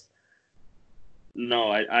it is.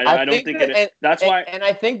 No, I don't think it is. That's why. And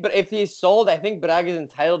I think, but if he's sold, I think Braga is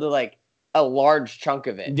entitled to like a large chunk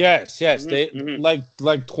of it. Yes, they like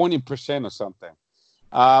 20% or something.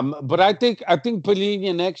 But I think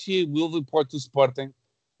Palhinha next year will report to Sporting.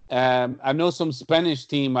 I know some Spanish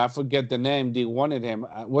team. I forget the name. They wanted him.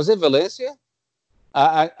 Was it Valencia?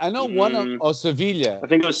 I know one of Sevilla. I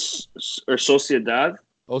think it was or Sociedad.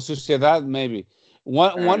 Or Sociedad, maybe.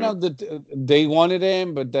 One of the they wanted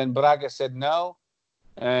him, but then Braga said no.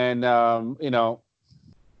 And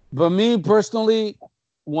but me personally,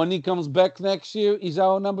 when he comes back next year, he's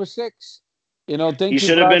our number 6. Thank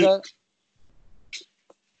you, Braga.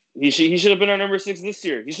 He should have been our number 6 this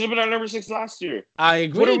year. He should have been our number 6 last year. I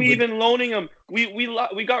agree. What are we even loaning him? We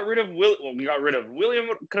got rid of William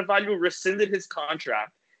Carvalho rescinded his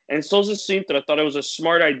contract, and Sousa Sintra thought it was a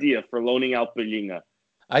smart idea for loaning out Palhinha.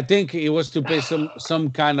 I think it was to pay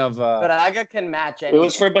some kind of. Braga can match anything. It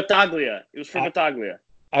was for Battaglia.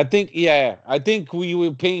 I think we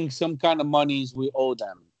were paying some kind of monies we owe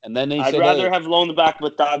them, and then I'd rather have loaned back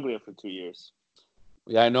Battaglia for 2 years.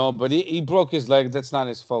 Yeah, I know, but he broke his leg. That's not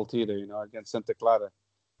his fault either, against Santa Clara.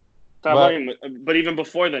 But even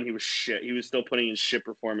before then, he was shit. He was still putting in shit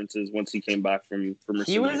performances once he came back from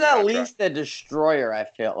He was at least a destroyer, I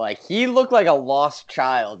feel like. He looked like a lost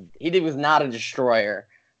child. He was not a destroyer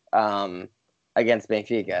against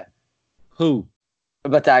Benfica. Who?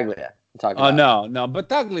 Battaglia. No.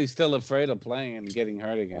 Battaglia's still afraid of playing and getting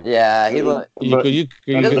hurt again. Yeah, he looked. He finished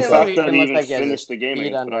the game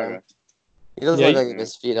against Braga. He doesn't look like he has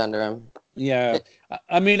his feet under him. Yeah,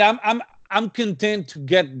 I mean, I'm content to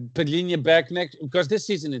get Palhinha back next because this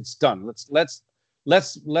season it's done. Let's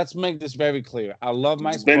make this very clear. I love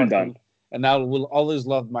my Sporting, and I will always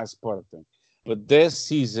love my Sporting. But this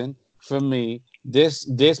season, for me, this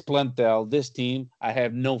plantel, this team, I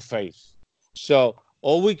have no faith. So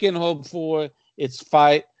all we can hope for is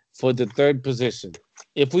fight for the 3rd position.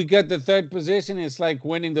 If we get the 3rd position, it's like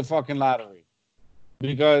winning the fucking lottery.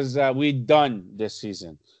 Because we're done this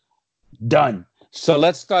season. Done. So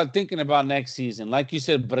let's start thinking about next season. Like you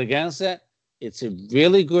said, Bragança, It's a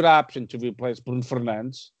really good option to replace Bruno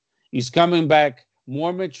Fernandes. He's coming back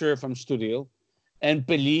more mature from Studio. And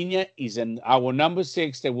Pelinha is our number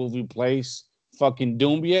 6 that will replace fucking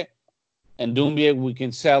Doumbia. And Doumbia, we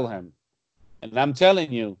can sell him. And I'm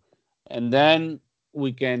telling you. And then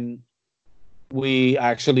we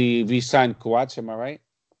actually re-sign Coates, am I right?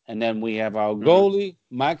 And then we have our goalie,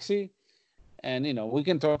 Maxi. And, we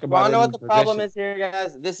can talk about it. Want to know what the problem is here,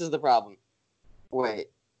 guys? This is the problem. Wait.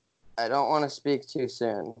 I don't want to speak too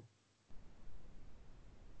soon.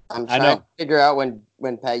 I'm trying to figure out when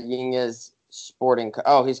Pelinha's Sporting.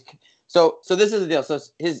 So this is the deal. So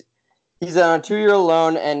he's on a 2-year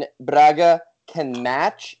loan, and Braga can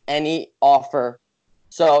match any offer.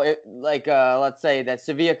 So let's say that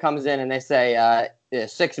Sevilla comes in and they say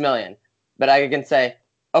 6 million, Braga can say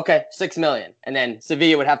okay, 6 million, and then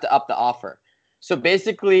Sevilla would have to up the offer. So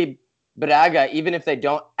basically, Braga, even if they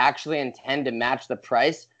don't actually intend to match the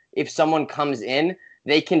price, if someone comes in,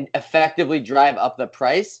 they can effectively drive up the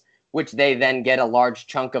price, which they then get a large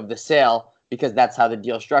chunk of the sale because that's how the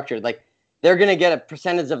deal's structured. Like, they're going to get a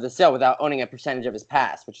percentage of the sale without owning a percentage of his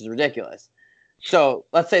pass, which is ridiculous. So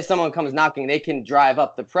let's say someone comes knocking, they can drive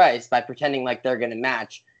up the price by pretending like they're going to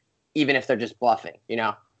match, even if they're just bluffing,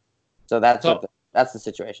 So that's the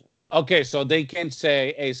situation. Okay, so they can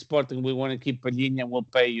say, hey, Sporting, we want to keep Pelinha, we'll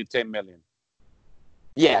pay you 10 million.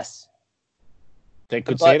 Yes. They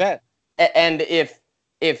could say that. And if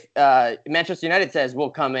Manchester United says we'll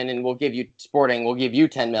come in and we'll give you Sporting, we'll give you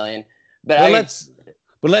 10 million. But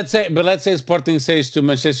let's say Sporting says to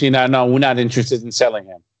Manchester United, no, we're not interested in selling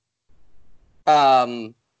him.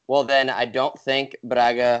 Well, then I don't think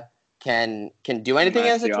Braga can do anything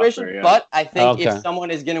in that situation. Offer, yeah. But I think if someone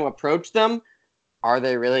is going to approach them, are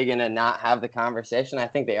they really going to not have the conversation? I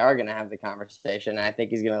think they are going to have the conversation. And I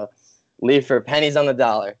think he's going to leave for pennies on the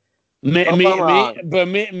dollar.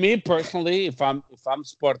 Me personally, if I'm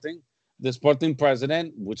Sporting, the Sporting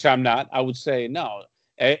president, which I'm not, I would say no.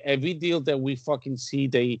 Every deal that we fucking see,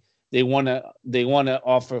 they wanna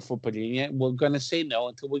offer for Pelinha, we're gonna say no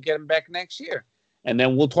until we get him back next year, and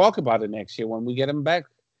then we'll talk about it next year when we get him back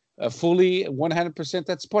fully 100%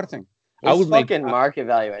 at Sporting. I would make market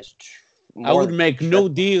valuation. I would make no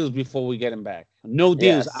deals before we get him back. No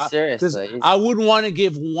deals. Yeah, seriously, I wouldn't want to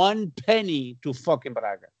give one penny to fucking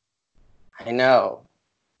Braga. I know.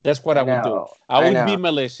 That's what I would do. I would be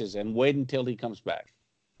malicious and wait until he comes back.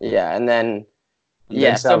 Yeah, and then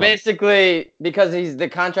so basically, because the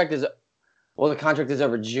contract is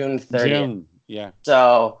over June 30th. Yeah.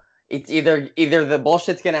 So it's either the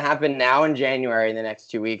bullshit's gonna happen now in January in the next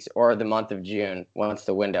 2 weeks, or the month of June once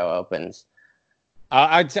the window opens.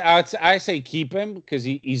 I'd say keep him because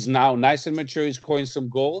he's now nice and mature. He's scoring some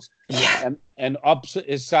goals. Yeah. And ups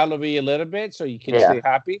his salary a little bit so you can stay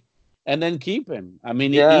happy. And then keep him. I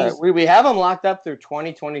mean, we have him locked up through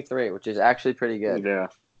 2023, which is actually pretty good. Yeah.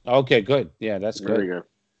 Okay, good. Yeah, that's good. Very good.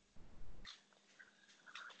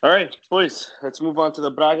 All right, boys, let's move on to the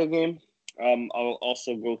Braga game. I'll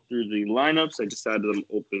also go through the lineups. I just had them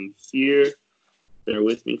open here. Bear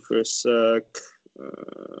with me for a sec.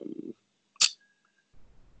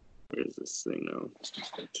 Where's this thing now?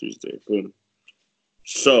 Tuesday. Boom.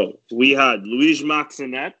 So we had Luis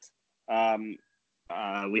Maxinet.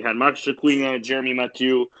 We had Marcos Acuna, Jeremy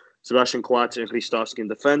Mathieu, Sebastian Coates, and Christovski in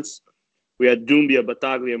defense. We had Doumbia,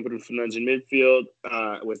 Bataglia, and Bruno Fernandes in midfield,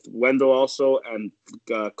 with Wendell also, and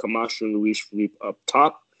Camacho and Luis Felipe up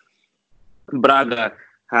top. Braga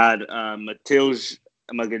had Mateus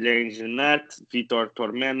Magalhães Jeanette, Vitor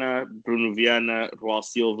Tormena, Bruno Viana, João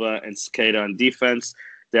Silva, and Sequeira on defense.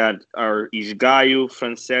 They had our Isgaio,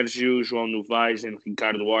 Fran Sergio, João Novaes, and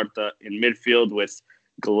Ricardo Horta in midfield, with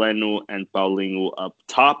Galeno and Paulinho up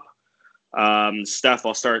top. Steph,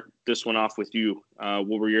 I'll start this one off with you.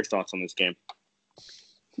 What were your thoughts on this game?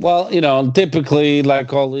 Well, typically,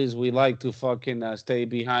 like always, we like to fucking stay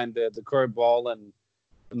behind the curveball, and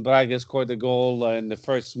Braga scored the goal in the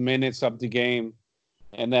first minutes of the game,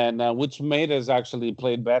 and then which made us actually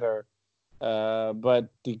play better. But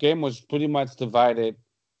the game was pretty much divided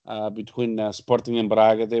between Sporting and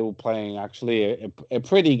Braga. They were playing actually a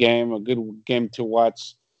pretty game, a good game to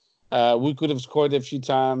watch. We could have scored a few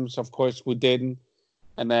times. Of course, we didn't.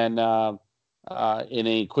 And then in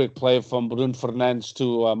a quick play from Bruno Fernandes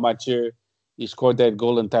to Mathieu, he scored that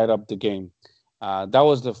goal and tied up the game. That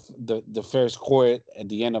was the first score at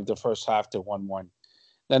the end of the first half to 1-1.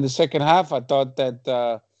 Then the second half, I thought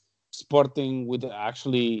that Sporting would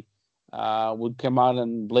actually would come out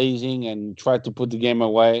and blazing and try to put the game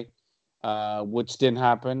away, which didn't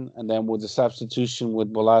happen. And then with the substitution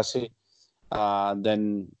with Bolasie,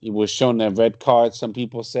 then he was shown a red card. Some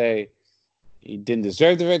people say he didn't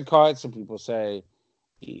deserve the red card. Some people say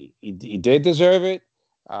he did deserve it.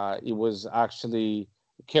 He was actually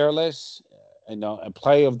careless. A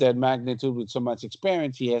play of that magnitude with so much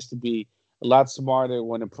experience, he has to be a lot smarter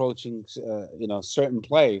when approaching, certain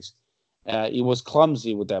plays. He was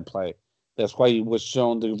clumsy with that play. That's why he was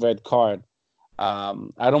shown the red card.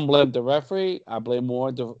 I don't blame the referee. I blame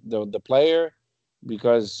more the player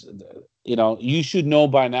because, you should know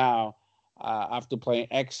by now, after playing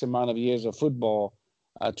X amount of years of football,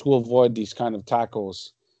 to avoid these kind of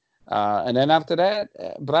tackles. And then after that,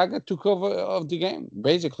 Braga took over of the game.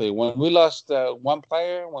 Basically, when we lost one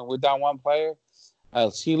player, when we're down one player,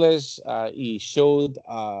 Silas, he showed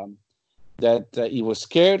that he was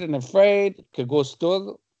scared and afraid. Cagou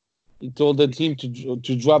todo. He told the team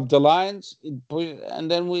to drop the lines, and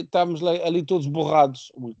then we estávamos like ali todos borrados.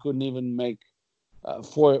 We couldn't even make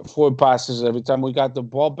four passes. Every time we got the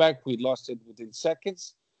ball back, we lost it within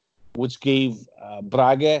seconds, which gave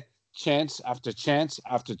Braga chance after chance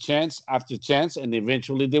after chance after chance, and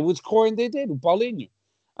eventually they would score, and they did. Paulinho,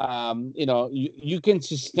 you can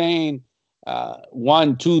sustain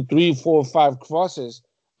 1, 2, 3, 4, 5 crosses,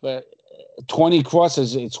 but 20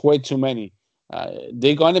 crosses, it's way too many.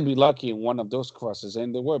 They're going to be lucky in one of those crosses,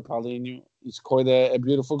 and they were. Paulinho, he scored a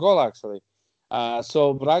beautiful goal, actually.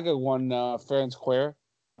 So Braga won fair and square.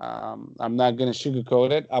 I'm not going to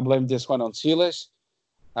sugarcoat it. I blame this one on Silas.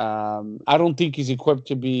 I don't think he's equipped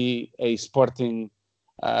to be a Sporting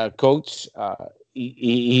coach.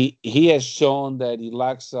 He has shown that he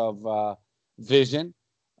lacks of vision,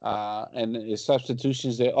 and his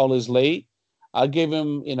substitutions, they're always late. I'll give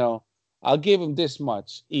him this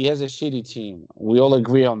much. He has a shitty team. We all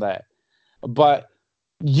agree on that. But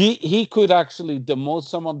he could actually demote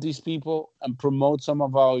some of these people and promote some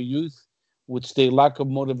of our youth, which they lack of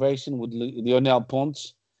motivation with Lionel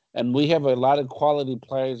Ponce. And we have a lot of quality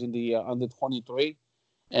players in the under 23.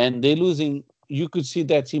 And they're losing. You could see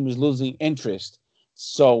that team is losing interest.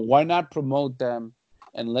 So why not promote them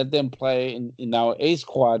and let them play in our A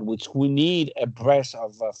squad, which we need a breath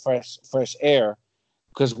of fresh air.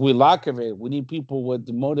 Because we lack of it. We need people with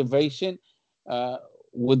the motivation,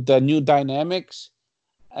 with the new dynamics.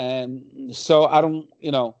 And so I don't,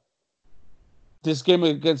 this game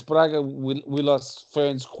against Braga, we lost fair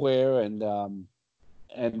and square, and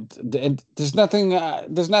there's nothing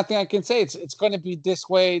I can say. It's going to be this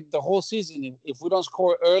way the whole season. If we don't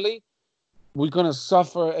score early, we're going to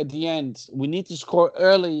suffer at the end. We need to score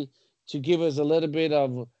early to give us a little bit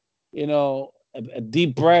of, a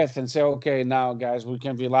deep breath and say, okay, now guys, we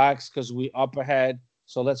can relax because we up ahead.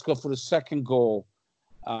 So let's go for the second goal.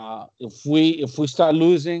 If we start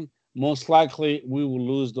losing, most likely we will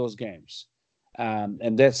lose those games.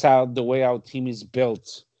 And that's the way our team is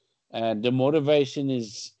built. And the motivation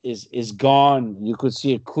is gone. You could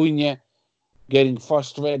see Acuna getting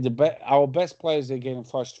frustrated. Our best players are getting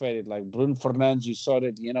frustrated. Like Bruno Fernandes, you saw it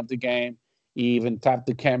at the end of the game. He even tapped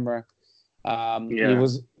the camera.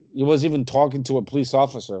 He was even talking to a police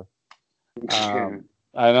officer. I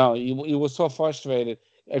know. He was so frustrated.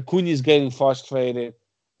 Acuna's getting frustrated.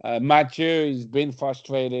 Mathieu, he's been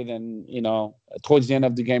frustrated. And, towards the end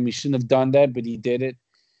of the game, he shouldn't have done that, but he did it.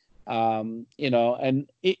 And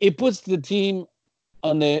it puts the team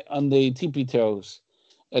on the tippy toes.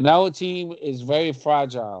 And our team is very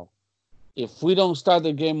fragile. If we don't start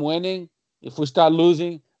the game winning, if we start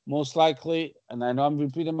losing, most likely, and I know I'm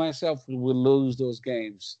repeating myself, we will lose those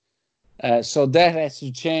games. So that has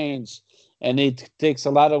to change, and it takes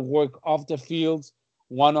a lot of work off the field,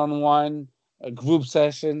 one-on-one, group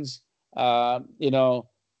sessions,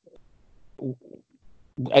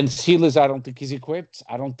 And Silas, I don't think he's equipped.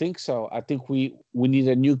 I don't think so. I think we need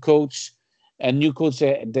a new coach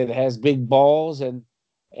that has big balls and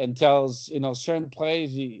tells certain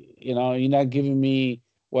plays. You're not giving me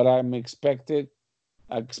what I'm expecting,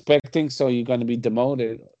 so you're going to be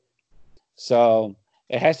demoted. So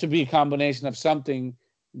it has to be a combination of something.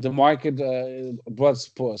 The market brought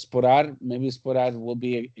Sporar. Maybe Sporar will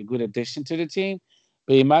be a good addition to the team.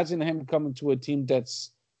 But imagine him coming to a team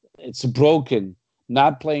it's broken,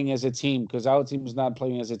 not playing as a team, because our team is not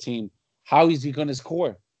playing as a team. How is he going to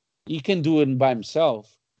score? He can do it by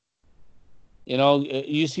himself.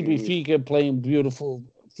 You see Benfica playing beautiful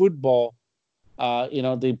football.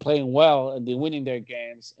 They're playing well and they're winning their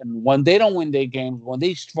games. And when they don't win their games, when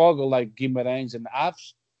they struggle like Guimarães and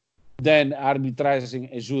Aves, then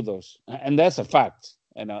arbitragem ajuda. And that's a fact.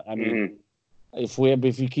 And I mean, if we have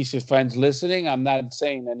Benfica fans listening, I'm not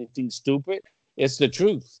saying anything stupid. It's the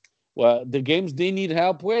truth. Well, the games they need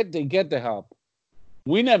help with, they get the help.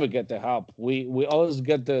 We never get the help. We always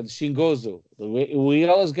get the shingozo. We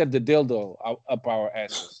always get the dildo up our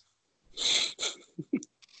asses.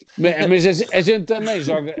 Mas a gente também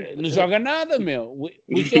não joga nada, meu.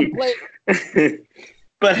 We can play.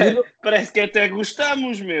 Parece que até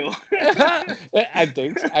gostamos, meu. I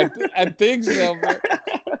think so, man.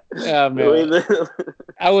 Yeah, man.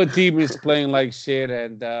 Our team is playing like shit,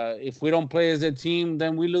 and if we don't play as a team,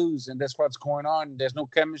 then we lose, and that's what's going on. There's no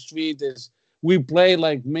chemistry. We play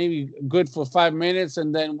like maybe good for 5 minutes,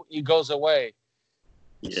 and then it goes away.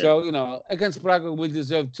 Yeah. So, against Braga, we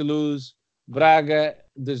deserve to lose. Braga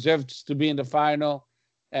deserves to be in the final,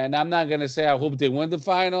 and I'm not gonna say I hope they win the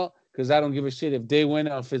final, because I don't give a shit if they win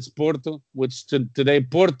or if it's Porto, which today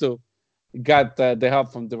Porto got the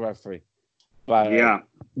help from the referee. But,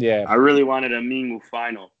 yeah. I really wanted a Mingu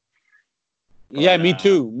final. But, yeah, me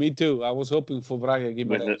too. I was hoping for Braga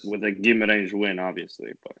Guimarães. With a Guimarães win,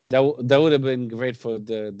 obviously. But that would have been great for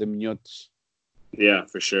the Minhotos. Yeah,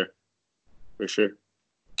 for sure.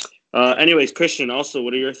 Anyways, Christian, also,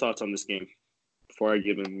 what are your thoughts on this game? Before I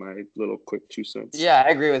give him my little quick 2 cents. Yeah,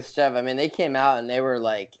 I agree with Steph. I mean, they came out and they were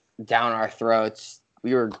like down our throats.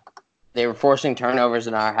 They were forcing turnovers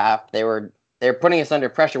in our half. They were putting us under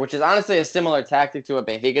pressure, which is honestly a similar tactic to what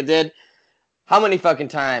Benfica did. How many fucking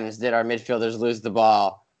times did our midfielders lose the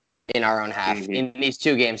ball in our own half in these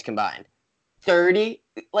 2 games combined? 30?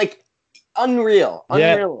 Like, unreal.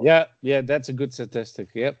 Yeah, that's a good statistic.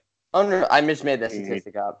 Yep. Unreal. I just made that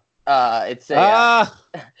statistic up. It's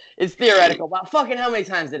theoretical. But fucking how many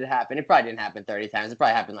times did it happen? It probably didn't happen 30 times. It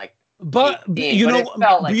probably happened like 18,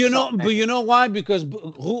 you know why? Because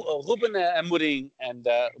Ruben Amorim and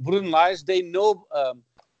Bruno Lage, they know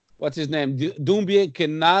what's his name? Doumbia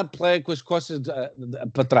cannot play com as costas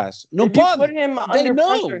para trás. Não pode. They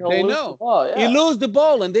know. He lose the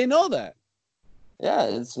ball, and they know that. Yeah,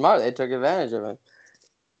 it's smart. They took advantage of it.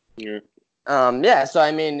 Yeah. So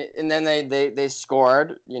I mean, and then they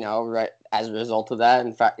scored, right as a result of that.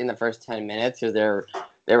 In fact, in the first 10 minutes, because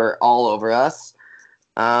they were all over us.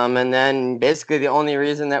 And then basically the only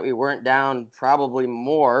reason that we weren't down probably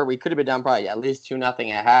more, we could have been down probably at least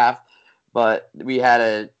 2-0 at half, but we had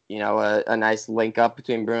a nice link up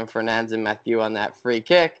between Bruno Fernandes and Mathieu on that free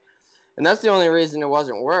kick, and that's the only reason it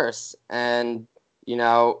wasn't worse. And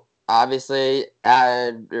obviously,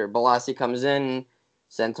 Balassi comes in,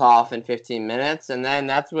 sent off in 15 minutes, and then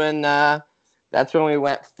that's when we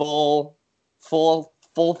went full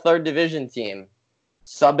third division team.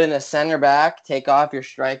 Sub in a center back, take off your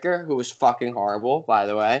striker, who was fucking horrible, by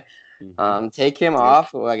the way. Take him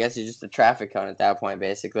off. Well, I guess he's just a traffic cone at that point,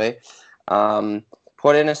 basically.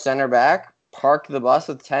 Put in a center back, park the bus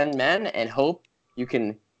with 10 men, and hope you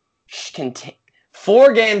can take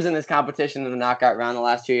 4 games in this competition in the knockout round the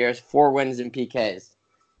last 2 years, 4 wins in PKs.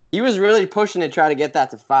 He was really pushing to try to get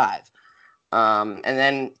that to 5. And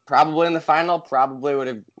then probably in the final, probably would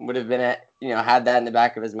have been had that in the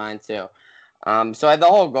back of his mind too. So the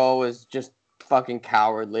whole goal was just fucking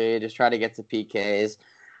cowardly, just try to get to PKs.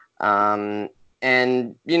 And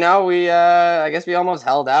I guess we almost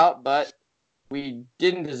held out, but we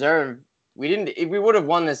didn't deserve. If we would have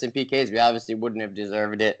won this in PKs, we obviously wouldn't have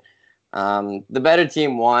deserved it. The better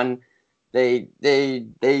team won. They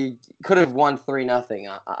could have won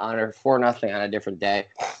 3-0 on or 4-0 on a different day.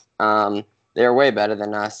 They're way better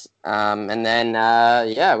than us. And then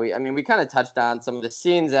we kind of touched on some of the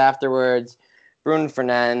scenes afterwards. Bruno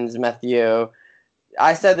Fernandes, Mathieu.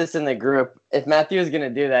 I said this in the group. If Mathieu is going to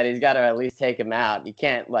do that, he's got to at least take him out. You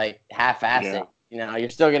can't half-ass it. You're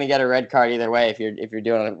still going to get a red card either way if you're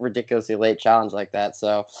doing a ridiculously late challenge like that.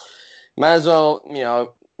 So might as well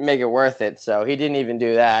make it worth it. So he didn't even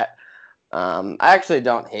do that. I actually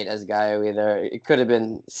don't hate Esgaio either. It could have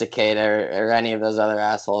been Cicada or any of those other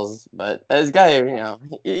assholes, but Esgaio,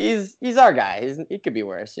 he's our guy. He could be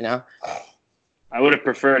worse, I would have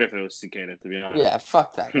preferred if it was Cicada, to be honest. Yeah,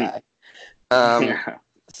 fuck that guy.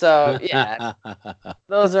 So yeah,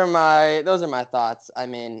 those are my thoughts. I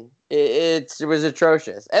mean, it was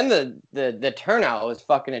atrocious, and the turnout was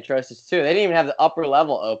fucking atrocious too. They didn't even have the upper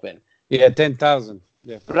level open. Yeah, 10,000.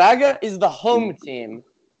 Yeah. Braga is the home team,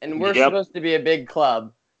 and we're supposed to be a big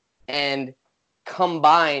club, and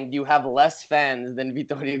combined, you have less fans than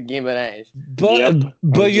Vitória Guimarães.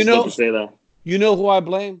 But you know who I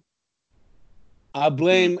blame? I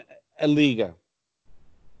blame a Liga.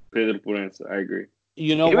 Pedro Proença, I agree.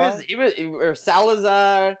 You know what?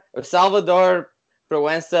 Salvador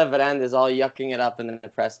Proença Varandas all yucking it up in the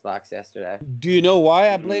press box yesterday. Do you know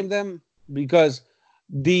why I blame them? Because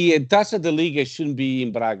the Taça de Liga shouldn't be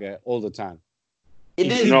in Braga all the time.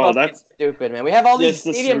 It is fucking stupid, man. We have all these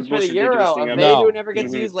stadiums for the Euro. Beirut never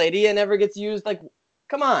gets used. Leiria never gets used. Like,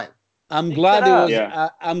 come on. I'm glad it was. Yeah.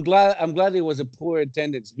 I'm glad it was a poor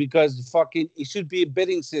attendance because fucking it should be a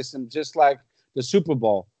bidding system just like the Super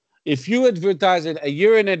Bowl. If you advertise it a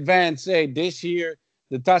year in advance, say this year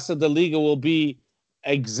the Taça da Liga will be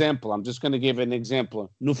example. I'm just going to give an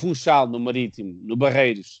example. No Funchal, no Marítimo, no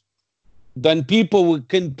Barreiros. Then people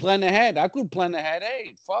can plan ahead. I could plan ahead.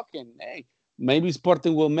 Hey, maybe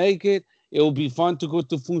Sporting will make it. It will be fun to go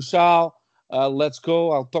to Funchal. Let's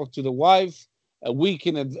go. I'll talk to the wife. A week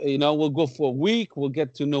we'll go for a week. We'll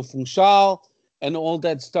get to know Funchal and all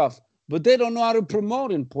that stuff. But they don't know how to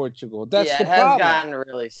promote in Portugal. That's the problem. It has gotten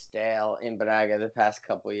really stale in Braga the past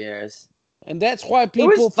couple years. And that's why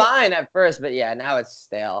people... It was fine at first, but now it's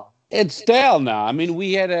stale. It's stale now. I mean,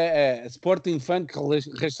 we had a Sporting fan que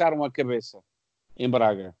racharam a cabeça in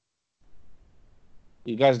Braga.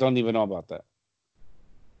 You guys don't even know about that.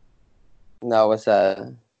 No, what's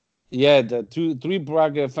that? Yeah, the three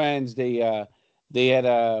Braga fans, they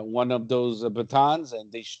had one of those batons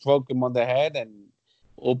and they struck him on the head and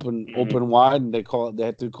open wide, and they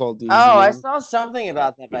had to call the. Oh, I saw something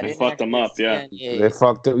about that. But they fucked them up. Yeah, they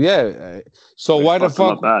fucked up. Yeah. So why the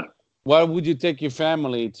fuck? Why would you take your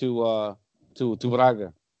family to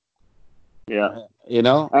Braga? Yeah,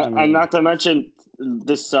 and not to mention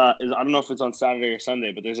this. I don't know if it's on Saturday or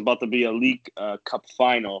Sunday, but there's about to be a League Cup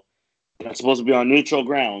final that's supposed to be on neutral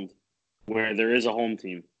ground, where there is a home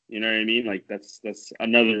team. You know what I mean? Like that's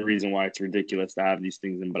another reason why it's ridiculous to have these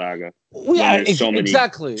things in Braga. Yeah,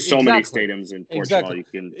 exactly. So many stadiums in Portugal you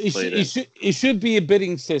can play it should be a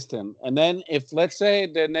bidding system, and then if let's say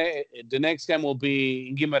the next game will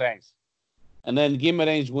be Guimarães, and then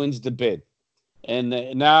Guimarães wins the bid, and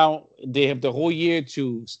now they have the whole year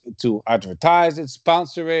to advertise it,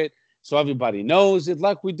 sponsor it, so everybody knows it,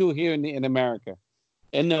 like we do here in America.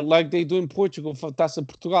 And like they do in Portugal for Taça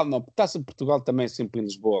Portugal. No, Taça Portugal também é sempre em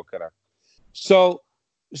Lisboa, caraca. So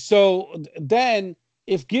then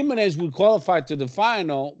if Guimarães would qualify to the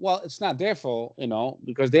final, well, it's not their fault,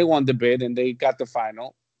 because they won the bid and they got the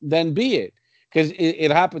final, then be it. Because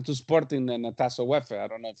it happened to Sporting and Taça UEFA. I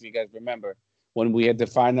don't know if you guys remember when we had the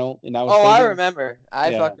final in our stadium. I remember.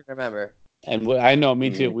 I fucking remember. And I know, me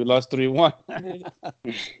too. We lost 3-1.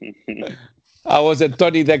 I was at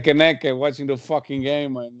Tony de Caneca watching the fucking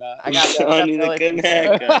game, and I got Tony de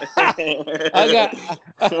Caneca.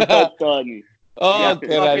 Tony. Oh,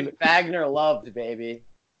 fucking Wagner loved, baby.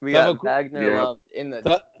 We got Wagner loved in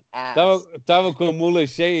the ass. Tava com a mula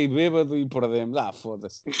cheia e bêbado e perdemos.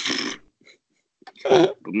 Foda-se.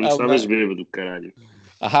 Não estavas bêbado, caralho.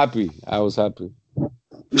 Happy. I was happy.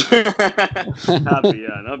 Happy,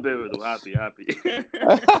 yeah. Not bêbado. Happy.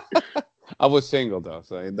 I was single, though,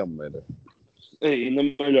 so it doesn't matter. Hey,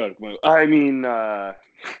 I mean,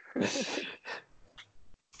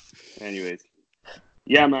 anyways.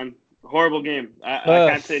 Yeah, man. Horrible game. I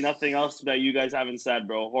can't say nothing else that you guys haven't said,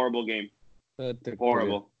 bro. Horrible game.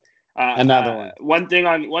 Horrible. Another one. One thing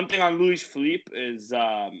on Luis Felipe is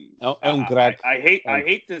I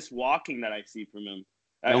hate this walking that I see from him.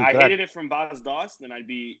 I hated it from Bas Dost,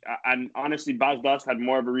 and honestly, Bas Dost had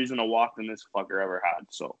more of a reason to walk than this fucker ever had.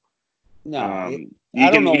 So no, he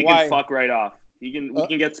can fuck right off. We can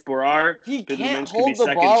get Sporar. He can't hold be the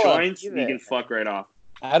second ball choice. He can fuck right off.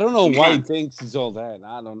 I don't know why he thinks he's all that.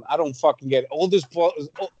 I don't fucking get it. All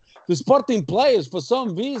the Sporting players, for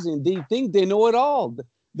some reason, they think they know it all.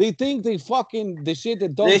 They think they fucking the shit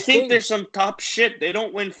that don't. They think they're some top shit. They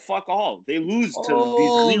don't win fuck all. They lose to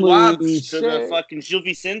these Liwabs, to the fucking Gil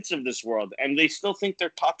Vicentes of this world, and they still think they're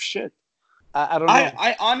top shit. I don't know.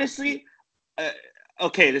 I honestly,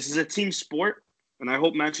 okay, this is a team sport, and I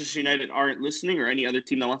hope Manchester United aren't listening, or any other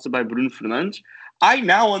team that wants to buy Bruno Fernandes. I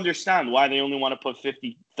now understand why they only want to put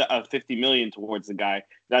 50 million towards the guy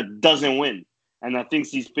that doesn't win and that thinks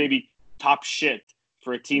he's maybe top shit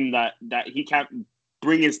for a team that he can't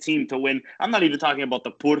bring his team to win. I'm not even talking about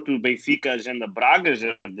the Porto, Benficas, and the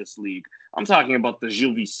Bragas of this league. I'm talking about the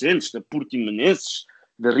Gil Vicentes, the Portimonenses,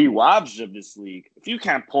 the Riwabs of this league. If you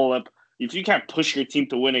can't push your team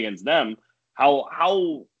to win against them, how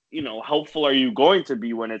helpful are you going to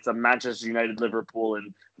be when it's a Manchester United Liverpool,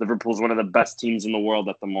 and Liverpool's one of the best teams in the world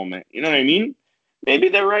at the moment? You know what I mean? Maybe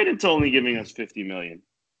they're right into only giving us 50 million.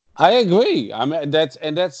 I agree. I mean, that's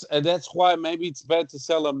why maybe it's better to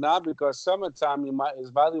sell him now, because summertime his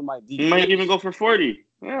value might decrease. He might even go for 40.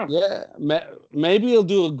 Yeah. Maybe he'll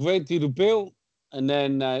do a great deal to build, and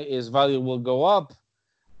then his value will go up.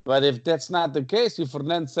 But if that's not the case, if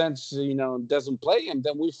Fernandes, doesn't play him,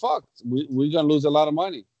 then we fucked. We're gonna lose a lot of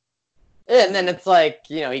money. Yeah, and then it's like,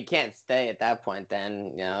 he can't stay at that point.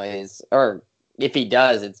 Then or if he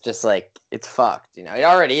does, it's just like it's fucked. He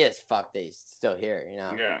already is fucked that he's still here.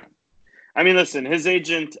 Yeah. I mean, listen, his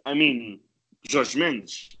agent, George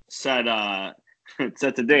Minch said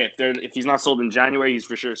today if he's not sold in January, he's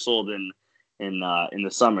for sure sold in the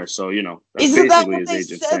summer. So that's Isn't that basically what his they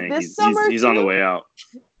agent said saying this summer, he's on the too? way out.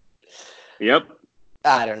 Yep.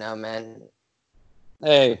 I don't know, man.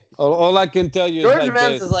 Hey, all I can tell you George is like Mintz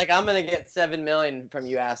this. is like, I'm gonna get $7 million from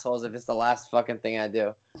you assholes if it's the last fucking thing I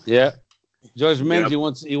do. Yeah. George Mintz,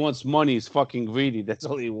 Yep. he wants money. He's fucking greedy. That's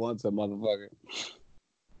all he wants, a motherfucker.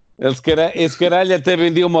 Esse caralho até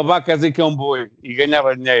vendia uma vaca assim que é um boi e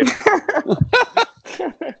ganhava dinheiro.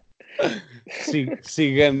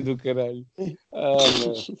 Cigano do caralho. Man.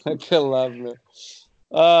 Aquele lado, man.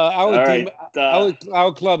 Our team,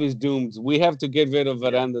 our club is doomed. We have to get rid of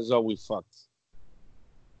Varandas or we fucked.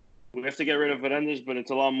 We have to get rid of Varandas, but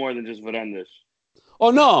it's a lot more than just Varandas.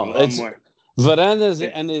 Oh no, it's more. Varandas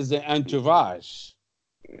and his entourage.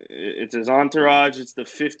 It's his entourage. It's the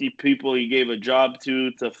 50 people he gave a job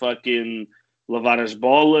to fucking lavar as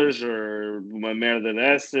bolas or uma merda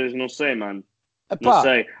dessas. Não sei, man. Não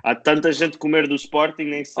sei. Há tanta gente comer do Sporting,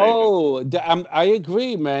 nem sei. Oh, I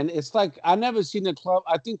agree, man. It's like I never seen a club.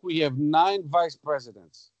 I think we have 9 vice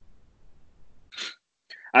presidents.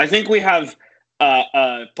 I think we have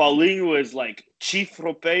Paulinho is like chief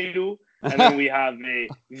ropeiro, and then we have a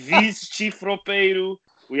vice chief ropeiro.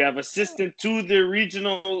 We have assistant to the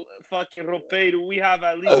regional fucking ropeiro. We have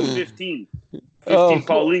at least 15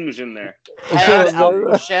 Paulinhos in there.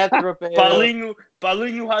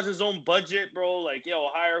 Paulinho has his own budget, bro. Like, yo,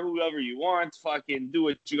 hire whoever you want. Fucking do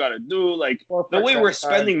what you gotta do. Like, the way we're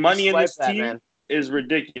spending money in this team is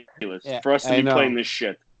ridiculous for us to be playing this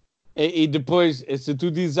shit. E depois, se tu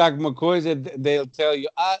dizes alguma coisa, they'll tell you,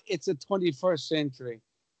 it's a 21st century.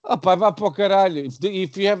 Oh, pá, vá para o caralho.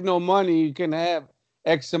 If you have no money, you can have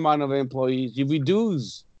X amount of employees. You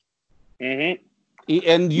reduce. Mm-hmm.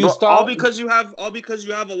 And you start all because you have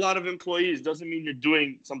a lot of employees doesn't mean you're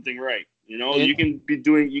doing something right. You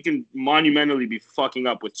can monumentally be fucking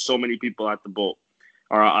up with so many people at the boat,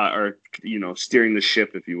 or steering the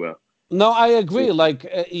ship, if you will. No, I agree. Like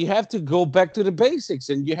you have to go back to the basics,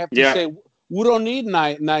 and you have to say we don't need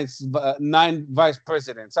nine vice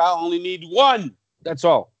presidents. I only need one. That's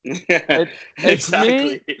all. It's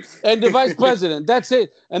exactly. Me and the vice president. That's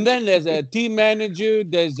it. And then there's a team manager.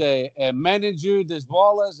 There's a manager. There's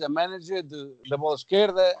ballers. A manager the ball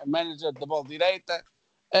izquierda. A manager the ball direita.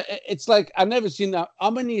 It's like I've never seen that.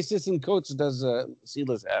 How many assistant coaches does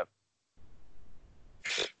Silas have?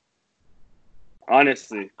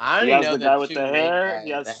 Honestly, I he don't has know the guy with the hair. He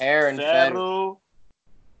has the hair and Ferro.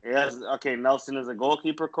 He has Nelson is a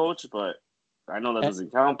goalkeeper coach, but I know that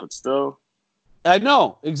doesn't count. But still, I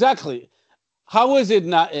know exactly. How is it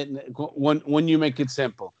not when you make it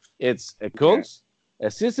simple? It's a coach,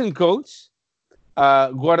 assistant coach,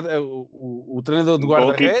 o treinador de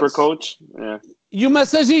guarda-redes, goalkeeper coach, e o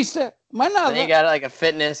massagista. Mais nada. Then you got like a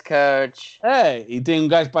fitness coach. E tem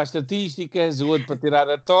gajo para as estatísticas, o outro para tirar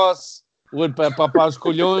a tosse, o outro para papar os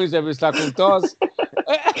colhões, a ver se está com tosse.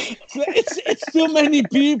 It's too many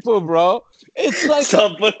people, bro. It's like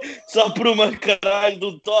só por uma caralho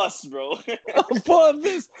do tosse, bro.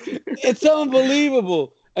 It's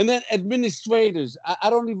unbelievable. And then administrators. I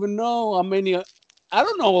don't even know how many. I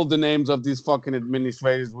don't know all the names of these fucking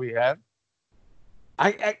administrators we have.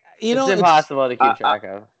 It's impossible to keep track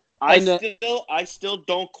of. I still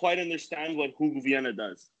don't quite understand what Hugo Viana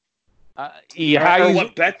does. Or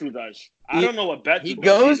what Beto does. I don't know what Beto does. He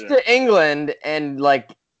goes to England and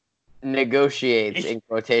negotiates in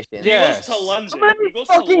quotations. He goes to London.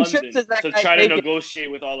 To try to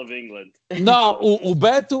negotiate with all of England. No, o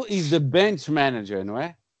Beto is the bench manager, não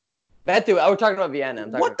é? Beto, we're talking about Vienna.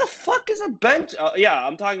 What the fuck is a bench?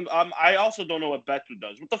 I'm talking. I also don't know what Beto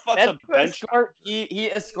does. What the fuck's a bench?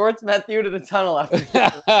 He escorts Matthew to the tunnel after.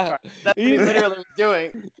 That's what he's literally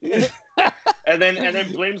doing. and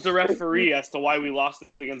then blames the referee as to why we lost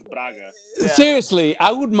against Braga. Yeah. Seriously,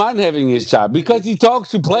 I wouldn't mind having his job because he talks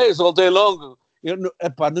to players all day long. Não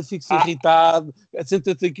fiques irritado.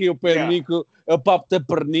 Senta-te aqui ao pé de mim, é o papo da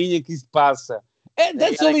perninha que se passa. And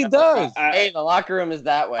that's all he does. Hey, the locker room is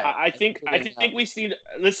that way. I think we see.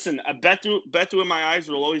 Listen, Beto in my eyes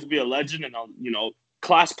will always be a legend, and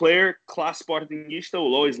class player, class Sportingista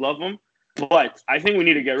will always love him. But I think we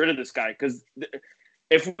need to get rid of this guy because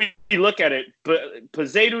if we look at it,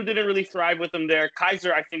 Pizarro didn't really thrive with him there.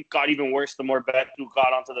 Kaiser, I think, got even worse the more Beto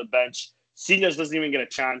got onto the bench. Silas doesn't even get a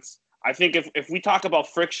chance. I think if we talk about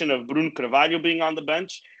friction of Bruno Carvalho being on the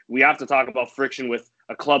bench, we have to talk about friction with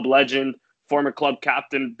a club legend, former club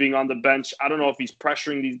captain being on the bench. I don't know if he's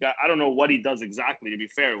pressuring these guys. I don't know what he does exactly, to be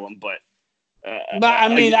fair to him, but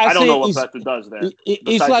I don't know what Beto does there.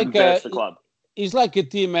 He's like the club. he's like a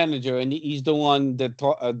team manager, and he's the one that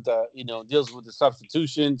deals with the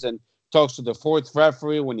substitutions and talks to the fourth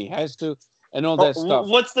referee when he has to, and all that stuff.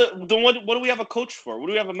 What do we have a coach for? What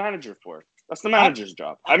do we have a manager for? That's the manager's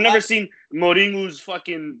job. I've never seen Mourinho's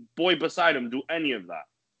fucking boy beside him do any of that.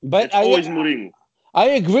 But it's always Mourinho. I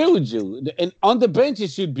agree with you. And on the bench,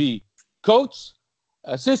 it should be coach,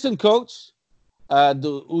 assistant coach,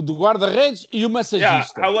 do guarda-redes e o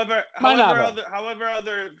massagista. Yeah, however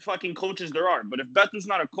other fucking coaches there are. But if Beto's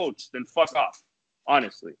not a coach, then fuck off,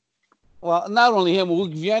 honestly. Well, not only him,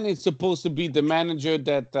 Hugo Viana is supposed to be the manager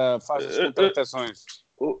that faz as contratações.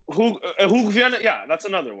 Hugo Viana, yeah, that's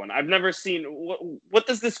another one. I've never seen. What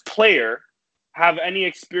does this player have any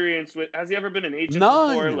experience with? Has he ever been an agent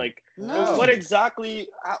before? Like, what exactly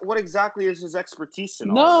is his expertise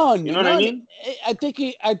in all this? You know what I mean? I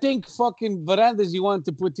think fucking Varandas, he wanted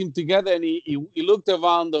to put him together, and he looked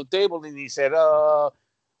around the table and he said,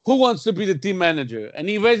 "Who wants to be the team manager?" And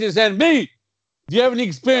he raised his hand, "Me. Do you have any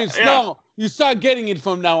experience?" Yeah. No, you start getting it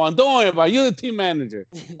from now on. Don't worry about it. You're the team manager.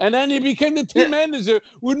 And then he became the team manager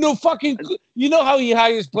with no fucking... You know how he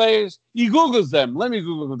hires players? He Googles them. Let me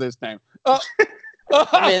Google this name. I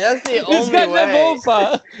mean, that's the only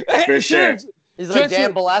way. For sure. He's like,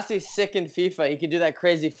 Dan Bolassi's sick in FIFA. He can do that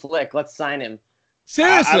crazy flick. Let's sign him.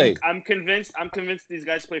 Seriously. I'm convinced these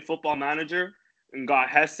guys play Football Manager and got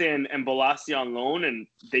Hesse and Bolassi on loan, and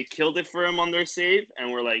they killed it for him on their save.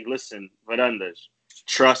 And we're like, listen, Varandas,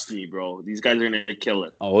 trust me, bro. These guys are going to kill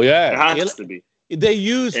it. Oh, yeah. It has to be. They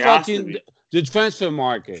use fucking the transfer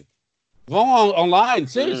market. Vão online,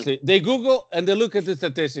 seriously. They Google and they look at the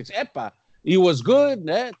statistics. Epa, he was good,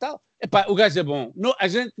 né? Tal. Epa, o gajo é bom. No, a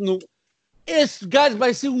gente não... Esse gajo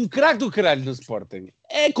vai ser craque do caralho no Sporting.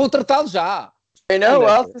 É contratá-lo já. You know who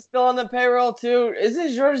else is still on the payroll too?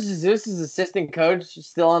 Isn't Jorge Jesus' assistant coach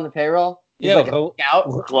still on the payroll? He's like a scout.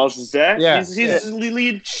 Who else is that? Yeah. He's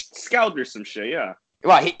lead scout or some shit, yeah.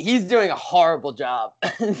 Well, he's doing a horrible job.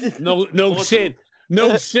 No shit.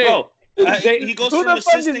 No shit. Bro, he goes from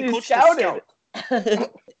assistant coach to scout.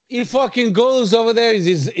 He fucking goes over there.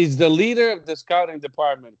 He's the leader of the scouting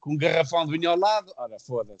department. Com garrafão de vinho ao lado. Ora,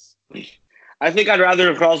 foda-se. I think I'd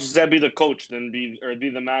rather Carlos José be the coach than be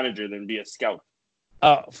the manager than be a scout.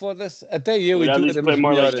 Foda-se. Até eu e tu éramos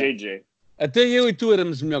melhor. Like Até eu e tu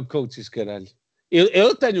éramos melhor coaches, caralho.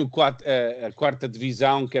 Eu tenho a quarta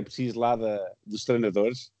divisão que é preciso lá dos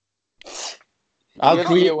treinadores. Not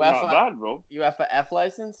bad, bro. UEFA F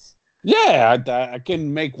license? Yeah, I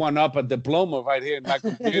can make one up, a diploma right here in my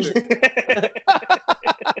computer.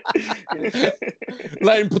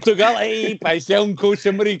 Lá em Portugal, pá, isso é coach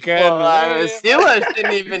americano. Well, Steelers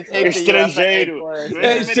didn't even take estrangeiro. the Não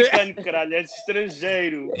é americano, caralho, é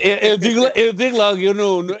estrangeiro. Eu digo logo,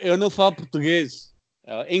 eu não falo português.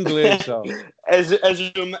 Inglês, só.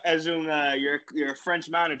 You're a French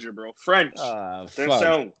manager, bro. French.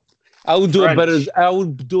 Fuck. I would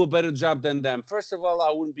do a better job than them. First of all, I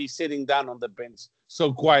wouldn't be sitting down on the bench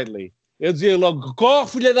so quietly. Eu dizia logo, corre,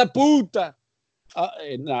 filha da puta.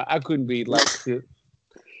 No, I couldn't be like...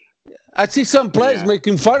 I see some players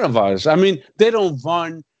making fun of us. I mean, they don't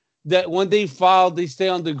run. That when they foul, they stay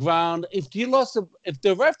on the ground. If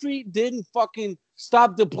the referee didn't fucking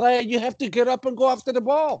stop the play, you have to get up and go after the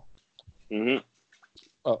ball. Mm-hmm.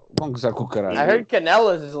 Vamos com o caralho. I heard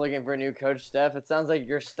Canelas is looking for a new coach, Steph. It sounds like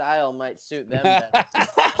your style might suit them better.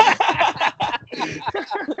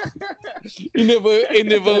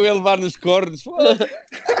 Ainda vou levar nos cornos.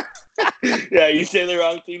 Yeah, you say the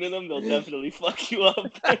wrong thing to them, they'll definitely fuck you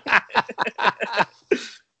up.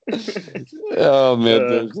 Oh, meu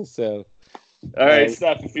Deus do céu. All right,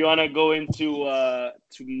 Steph, if you want to go into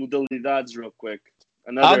to modalidades real quick.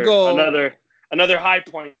 Another high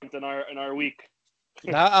point in our week.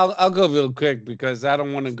 I'll go real quick because I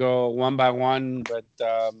don't want to go one by one. But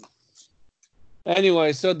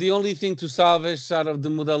anyway, so the only thing to salvage out of the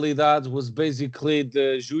modalidades was basically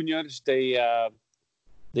the juniors.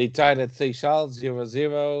 They tied at Seychelles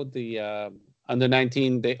 0-0. The under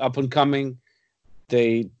 19, they up and coming.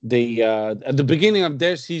 They at the beginning of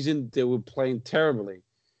their season they were playing terribly,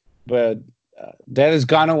 but that has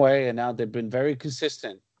gone away, and now they've been very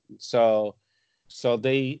consistent. So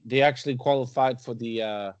they actually qualified for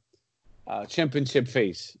the championship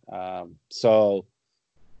phase. So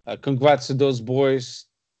congrats to those boys.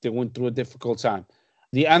 They went through a difficult time.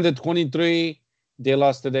 The under 23, they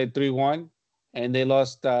lost today 3-1, and they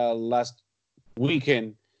lost last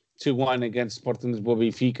weekend 2-1 against Sporting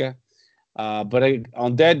Benfica. But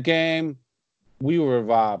on that game, we were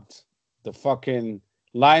robbed. The fucking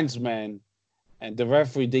linesman and the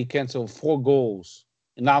referee, they canceled 4 goals.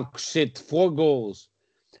 Now, 4 goals.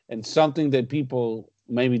 And something that people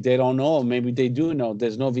maybe they don't know, or maybe they do know.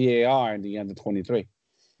 There's no VAR in the under 23.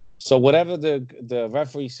 So whatever the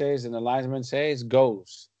referee says and the linesman says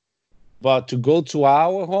goes. But to go to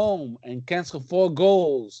our home and cancel 4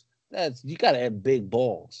 goals, you gotta have big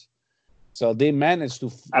balls. So they managed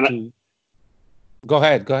to go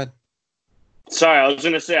ahead. Sorry, I was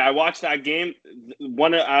gonna say I watched that game.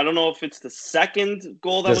 I don't know if it's the second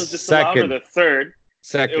goal that was disallowed or the third.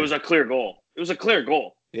 Second. It was a clear goal.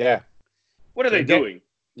 Yeah. What are they doing?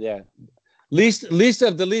 Yeah. Least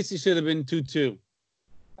of the least, it should have been 2-2.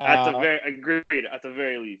 Agreed. At the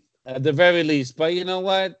very least. At the very least, but you know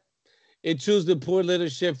what? It shows the poor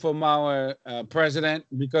leadership from our president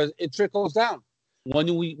because it trickles down. When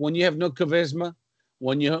you have no charisma,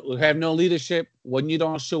 when you have no leadership, when you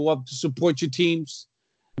don't show up to support your teams,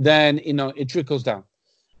 then it trickles down.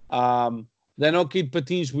 Then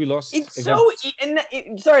Patins, we lost. It's so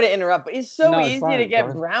sorry to interrupt, but it's so easy to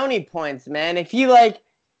get brownie points, man. If you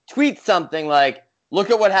tweet something like,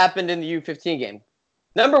 "Look at what happened in the U15 game."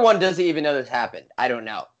 Number one, does he even know this happened? I don't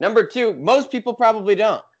know. Number two, most people probably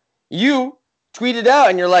don't. You tweet it out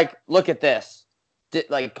and you're like, "Look at this,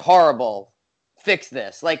 horrible. Fix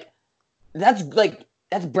this."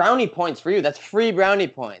 That's brownie points for you. That's free brownie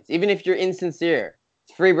points, even if you're insincere.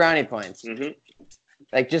 It's free brownie points. Mm-hmm.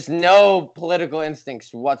 Just no political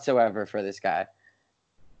instincts whatsoever for this guy.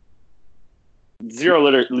 Zero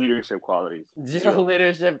leadership qualities. Zero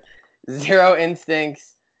leadership, zero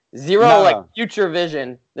instincts, zero future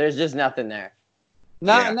vision. There's just nothing there.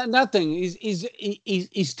 Nothing.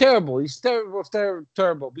 He's terrible. He's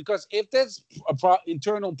terrible. Because if there's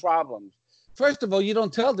internal problems, first of all, you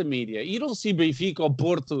don't tell the media. You don't see Benfica or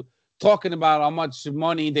Porto talking about how much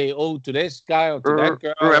money they owe to this guy or to that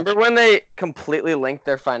girl. Remember when they completely leaked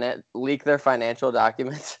their financial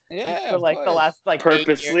documents? Yeah, for the last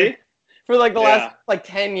purposely 8 years? For the last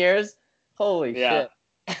 10 years. Holy shit!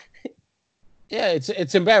 Yeah,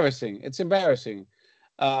 it's embarrassing. It's embarrassing.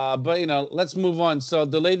 But let's move on. So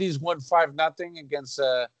the ladies won 5-0 against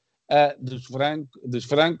the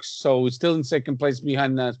Franks. So we're still in second place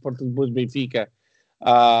behind Sporting Benfica.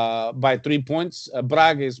 By 3 points.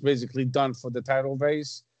 Braga is basically done for the title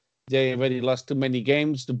race. They already lost too many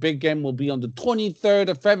games. The big game will be on the 23rd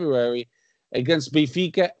of February against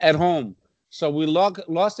Benfica at home. So we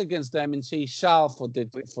lost against them in Seychelles for the.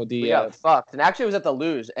 We got fucked, and actually it was at the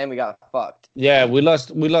lose, and we got fucked. Yeah, we lost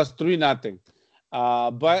 3-0.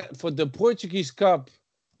 But for the Portuguese Cup,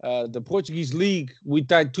 the Portuguese League, we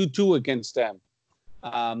tied 2-2 against them.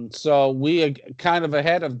 So we are kind of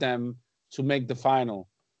ahead of them to make the final.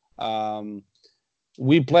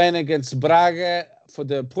 We playing against Braga for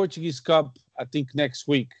the Portuguese Cup, I think, next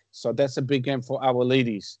week. So that's a big game for our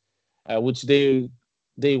ladies, which they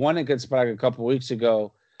won against Braga a couple of weeks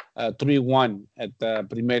ago, 3-1 at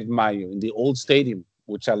 1 Mayo in the old stadium,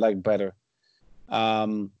 which I like better.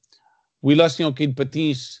 We lost in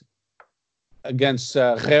Patins against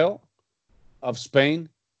Real of Spain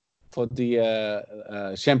for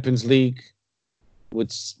the Champions League,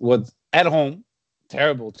 which was at home.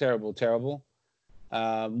 Terrible.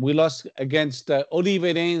 We lost against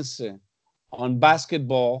Oliveirense on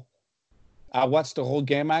basketball. I watched the whole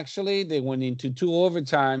game, actually. They went into 2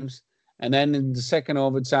 overtimes. And then in the second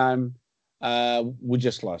overtime, we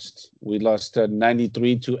just lost. We lost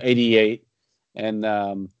 93-88. And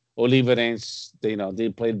Oliveirense, they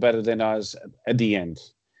played better than us at the end.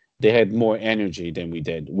 They had more energy than we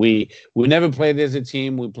did. We never played as a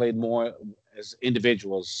team. We played more as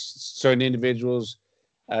individuals. Certain individuals,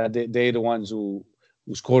 they're the ones who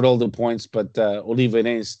scored all the points. But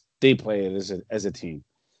Oliveirense, they played as a team.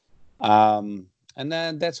 And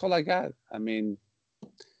then that's all I got. I mean,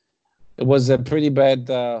 it was a pretty bad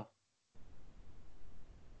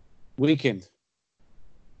weekend.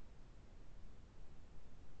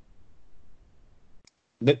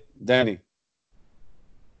 Danny.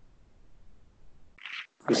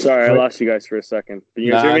 Sorry, I lost you guys for a second. Can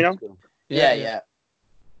you guys hear me now? Yeah.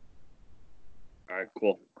 All right,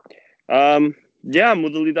 cool.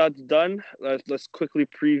 Modalidad's done. Let's quickly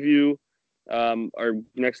preview. Our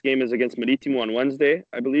next game is against Marítimo on Wednesday,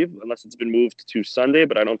 I believe, unless it's been moved to Sunday,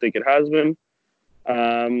 but I don't think it has been.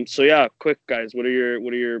 Quick guys, what are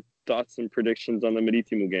your thoughts and predictions on the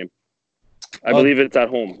Marítimo game? I believe it's at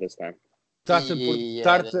home this time.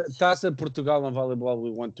 Taça Portugal on volleyball, we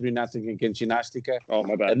won 3-0 against Ginástica. Oh,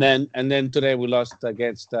 my bad. And then today we lost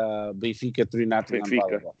against Benfica 3-0 on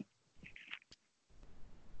volleyball.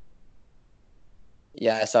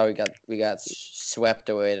 Yeah, I saw we got swept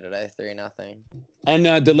away today, 3-0.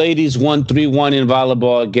 And the ladies won 3-1 in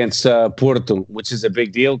volleyball against Porto, which is a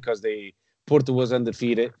big deal because Porto was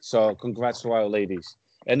undefeated. So congrats to our ladies.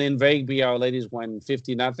 And in rugby, our ladies won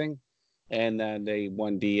 50-0, and they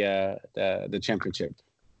won the championship,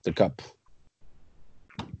 the cup.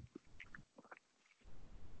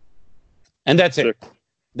 And that's it. Sure.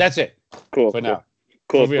 That's it. Cool. Now.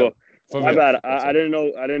 Cool. My bad. I didn't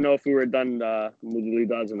know if we were done with the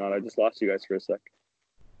lead odds or not. I just lost you guys for a sec.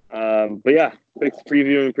 But yeah, quick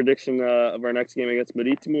preview and prediction of our next game against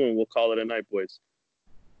Marítimo, and we'll call it a night, boys.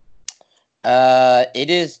 It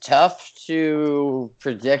is tough to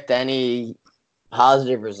predict any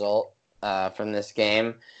positive result from this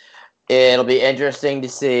game. It'll be interesting to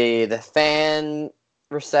see the fan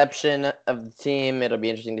reception of the team. It'll be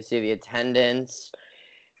interesting to see the attendance.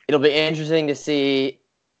 It'll be interesting to see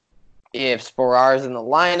if Sporar is in the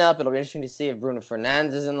lineup. It'll be interesting to see if Bruno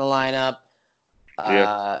Fernandes is in the lineup.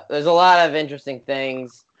 There's a lot of interesting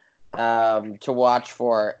things to watch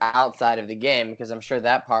for outside of the game, because I'm sure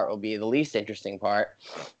that part will be the least interesting part.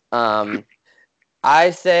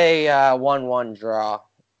 I say 1-1 draw.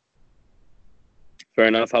 Fair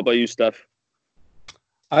enough. How about you, Steph?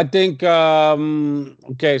 I think,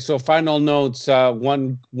 okay, so final notes.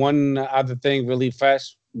 One other thing really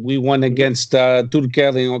fast. We won against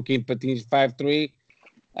Turkel in Joaquim Patins 5-3.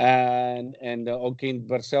 And Joaquim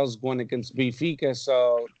Barcelos going against Benfica.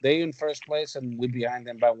 So they in first place, and we behind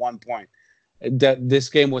them by 1 point. This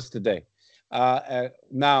game was today.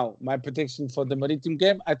 Now, my prediction for the Marítimo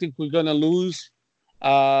game, I think we're going to lose.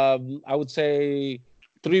 I would say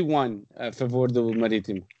 3-1 favor the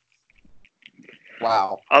Marítimo.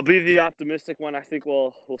 Wow. I'll be the optimistic one. I think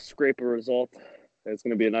we'll scrape a result. It's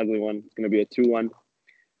going to be an ugly one. It's going to be a 2-1.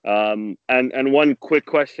 And one quick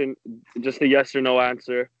question, just a yes or no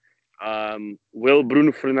answer. Will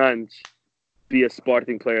Bruno Fernandes be a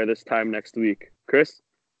Sporting player this time next week? Chris?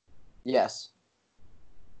 Yes.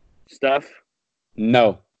 Steph?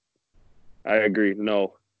 No. I agree.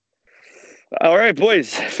 No. All right,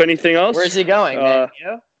 boys. If anything else, where's he going? Man?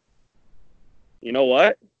 You know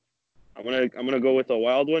what? I'm gonna go with a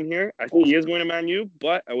wild one here. I think he is going to Man U,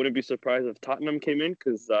 but I wouldn't be surprised if Tottenham came in,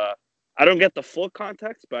 because I don't get the full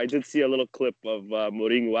context, but I did see a little clip of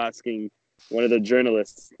Mourinho asking one of the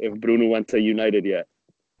journalists if Bruno went to United yet.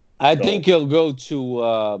 I think he'll go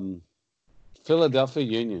to Philadelphia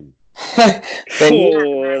Union. They need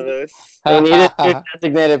a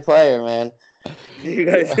designated player, man. You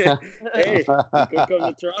guys, hey, you could come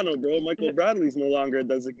to Toronto, bro. Michael Bradley's no longer a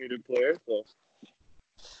designated player, so.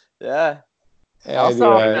 Yeah. I'll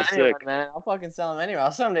sell him anywhere, man. I'll fucking sell him anywhere.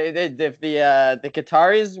 I'll sell him. If the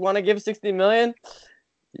Qataris want to give $60 million,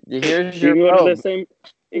 here's your robe.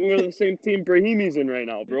 You can go to the same team Brahimi's in right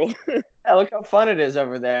now, bro. Yeah, look how fun it is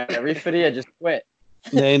over there. Rifadia just quit.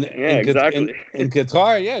 Exactly. In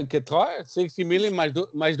Qatar, 60 million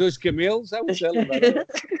mais dois camelos. I would sell him that.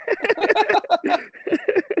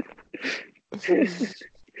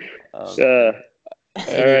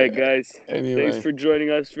 All right, guys. Anyway. Thanks for joining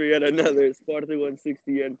us for yet another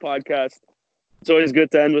Sporting160EN podcast. It's always good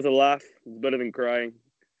to end with a laugh. It's better than crying,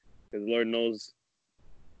 because Lord knows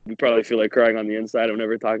we probably feel like crying on the inside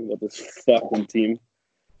whenever talking about this fucking team.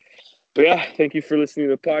 But yeah, thank you for listening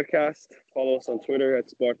to the podcast. Follow us on Twitter at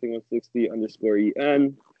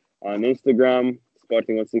Sporting160_EN. On Instagram,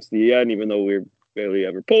 Sporting160EN, even though we barely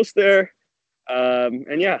ever post there.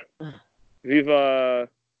 And yeah, Viva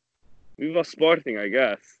Sporting, I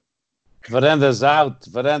guess. Varandas out.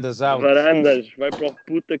 Varandas, vai pra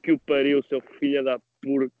puta que o pariu, seu filho da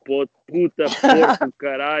puta, porco,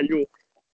 caralho.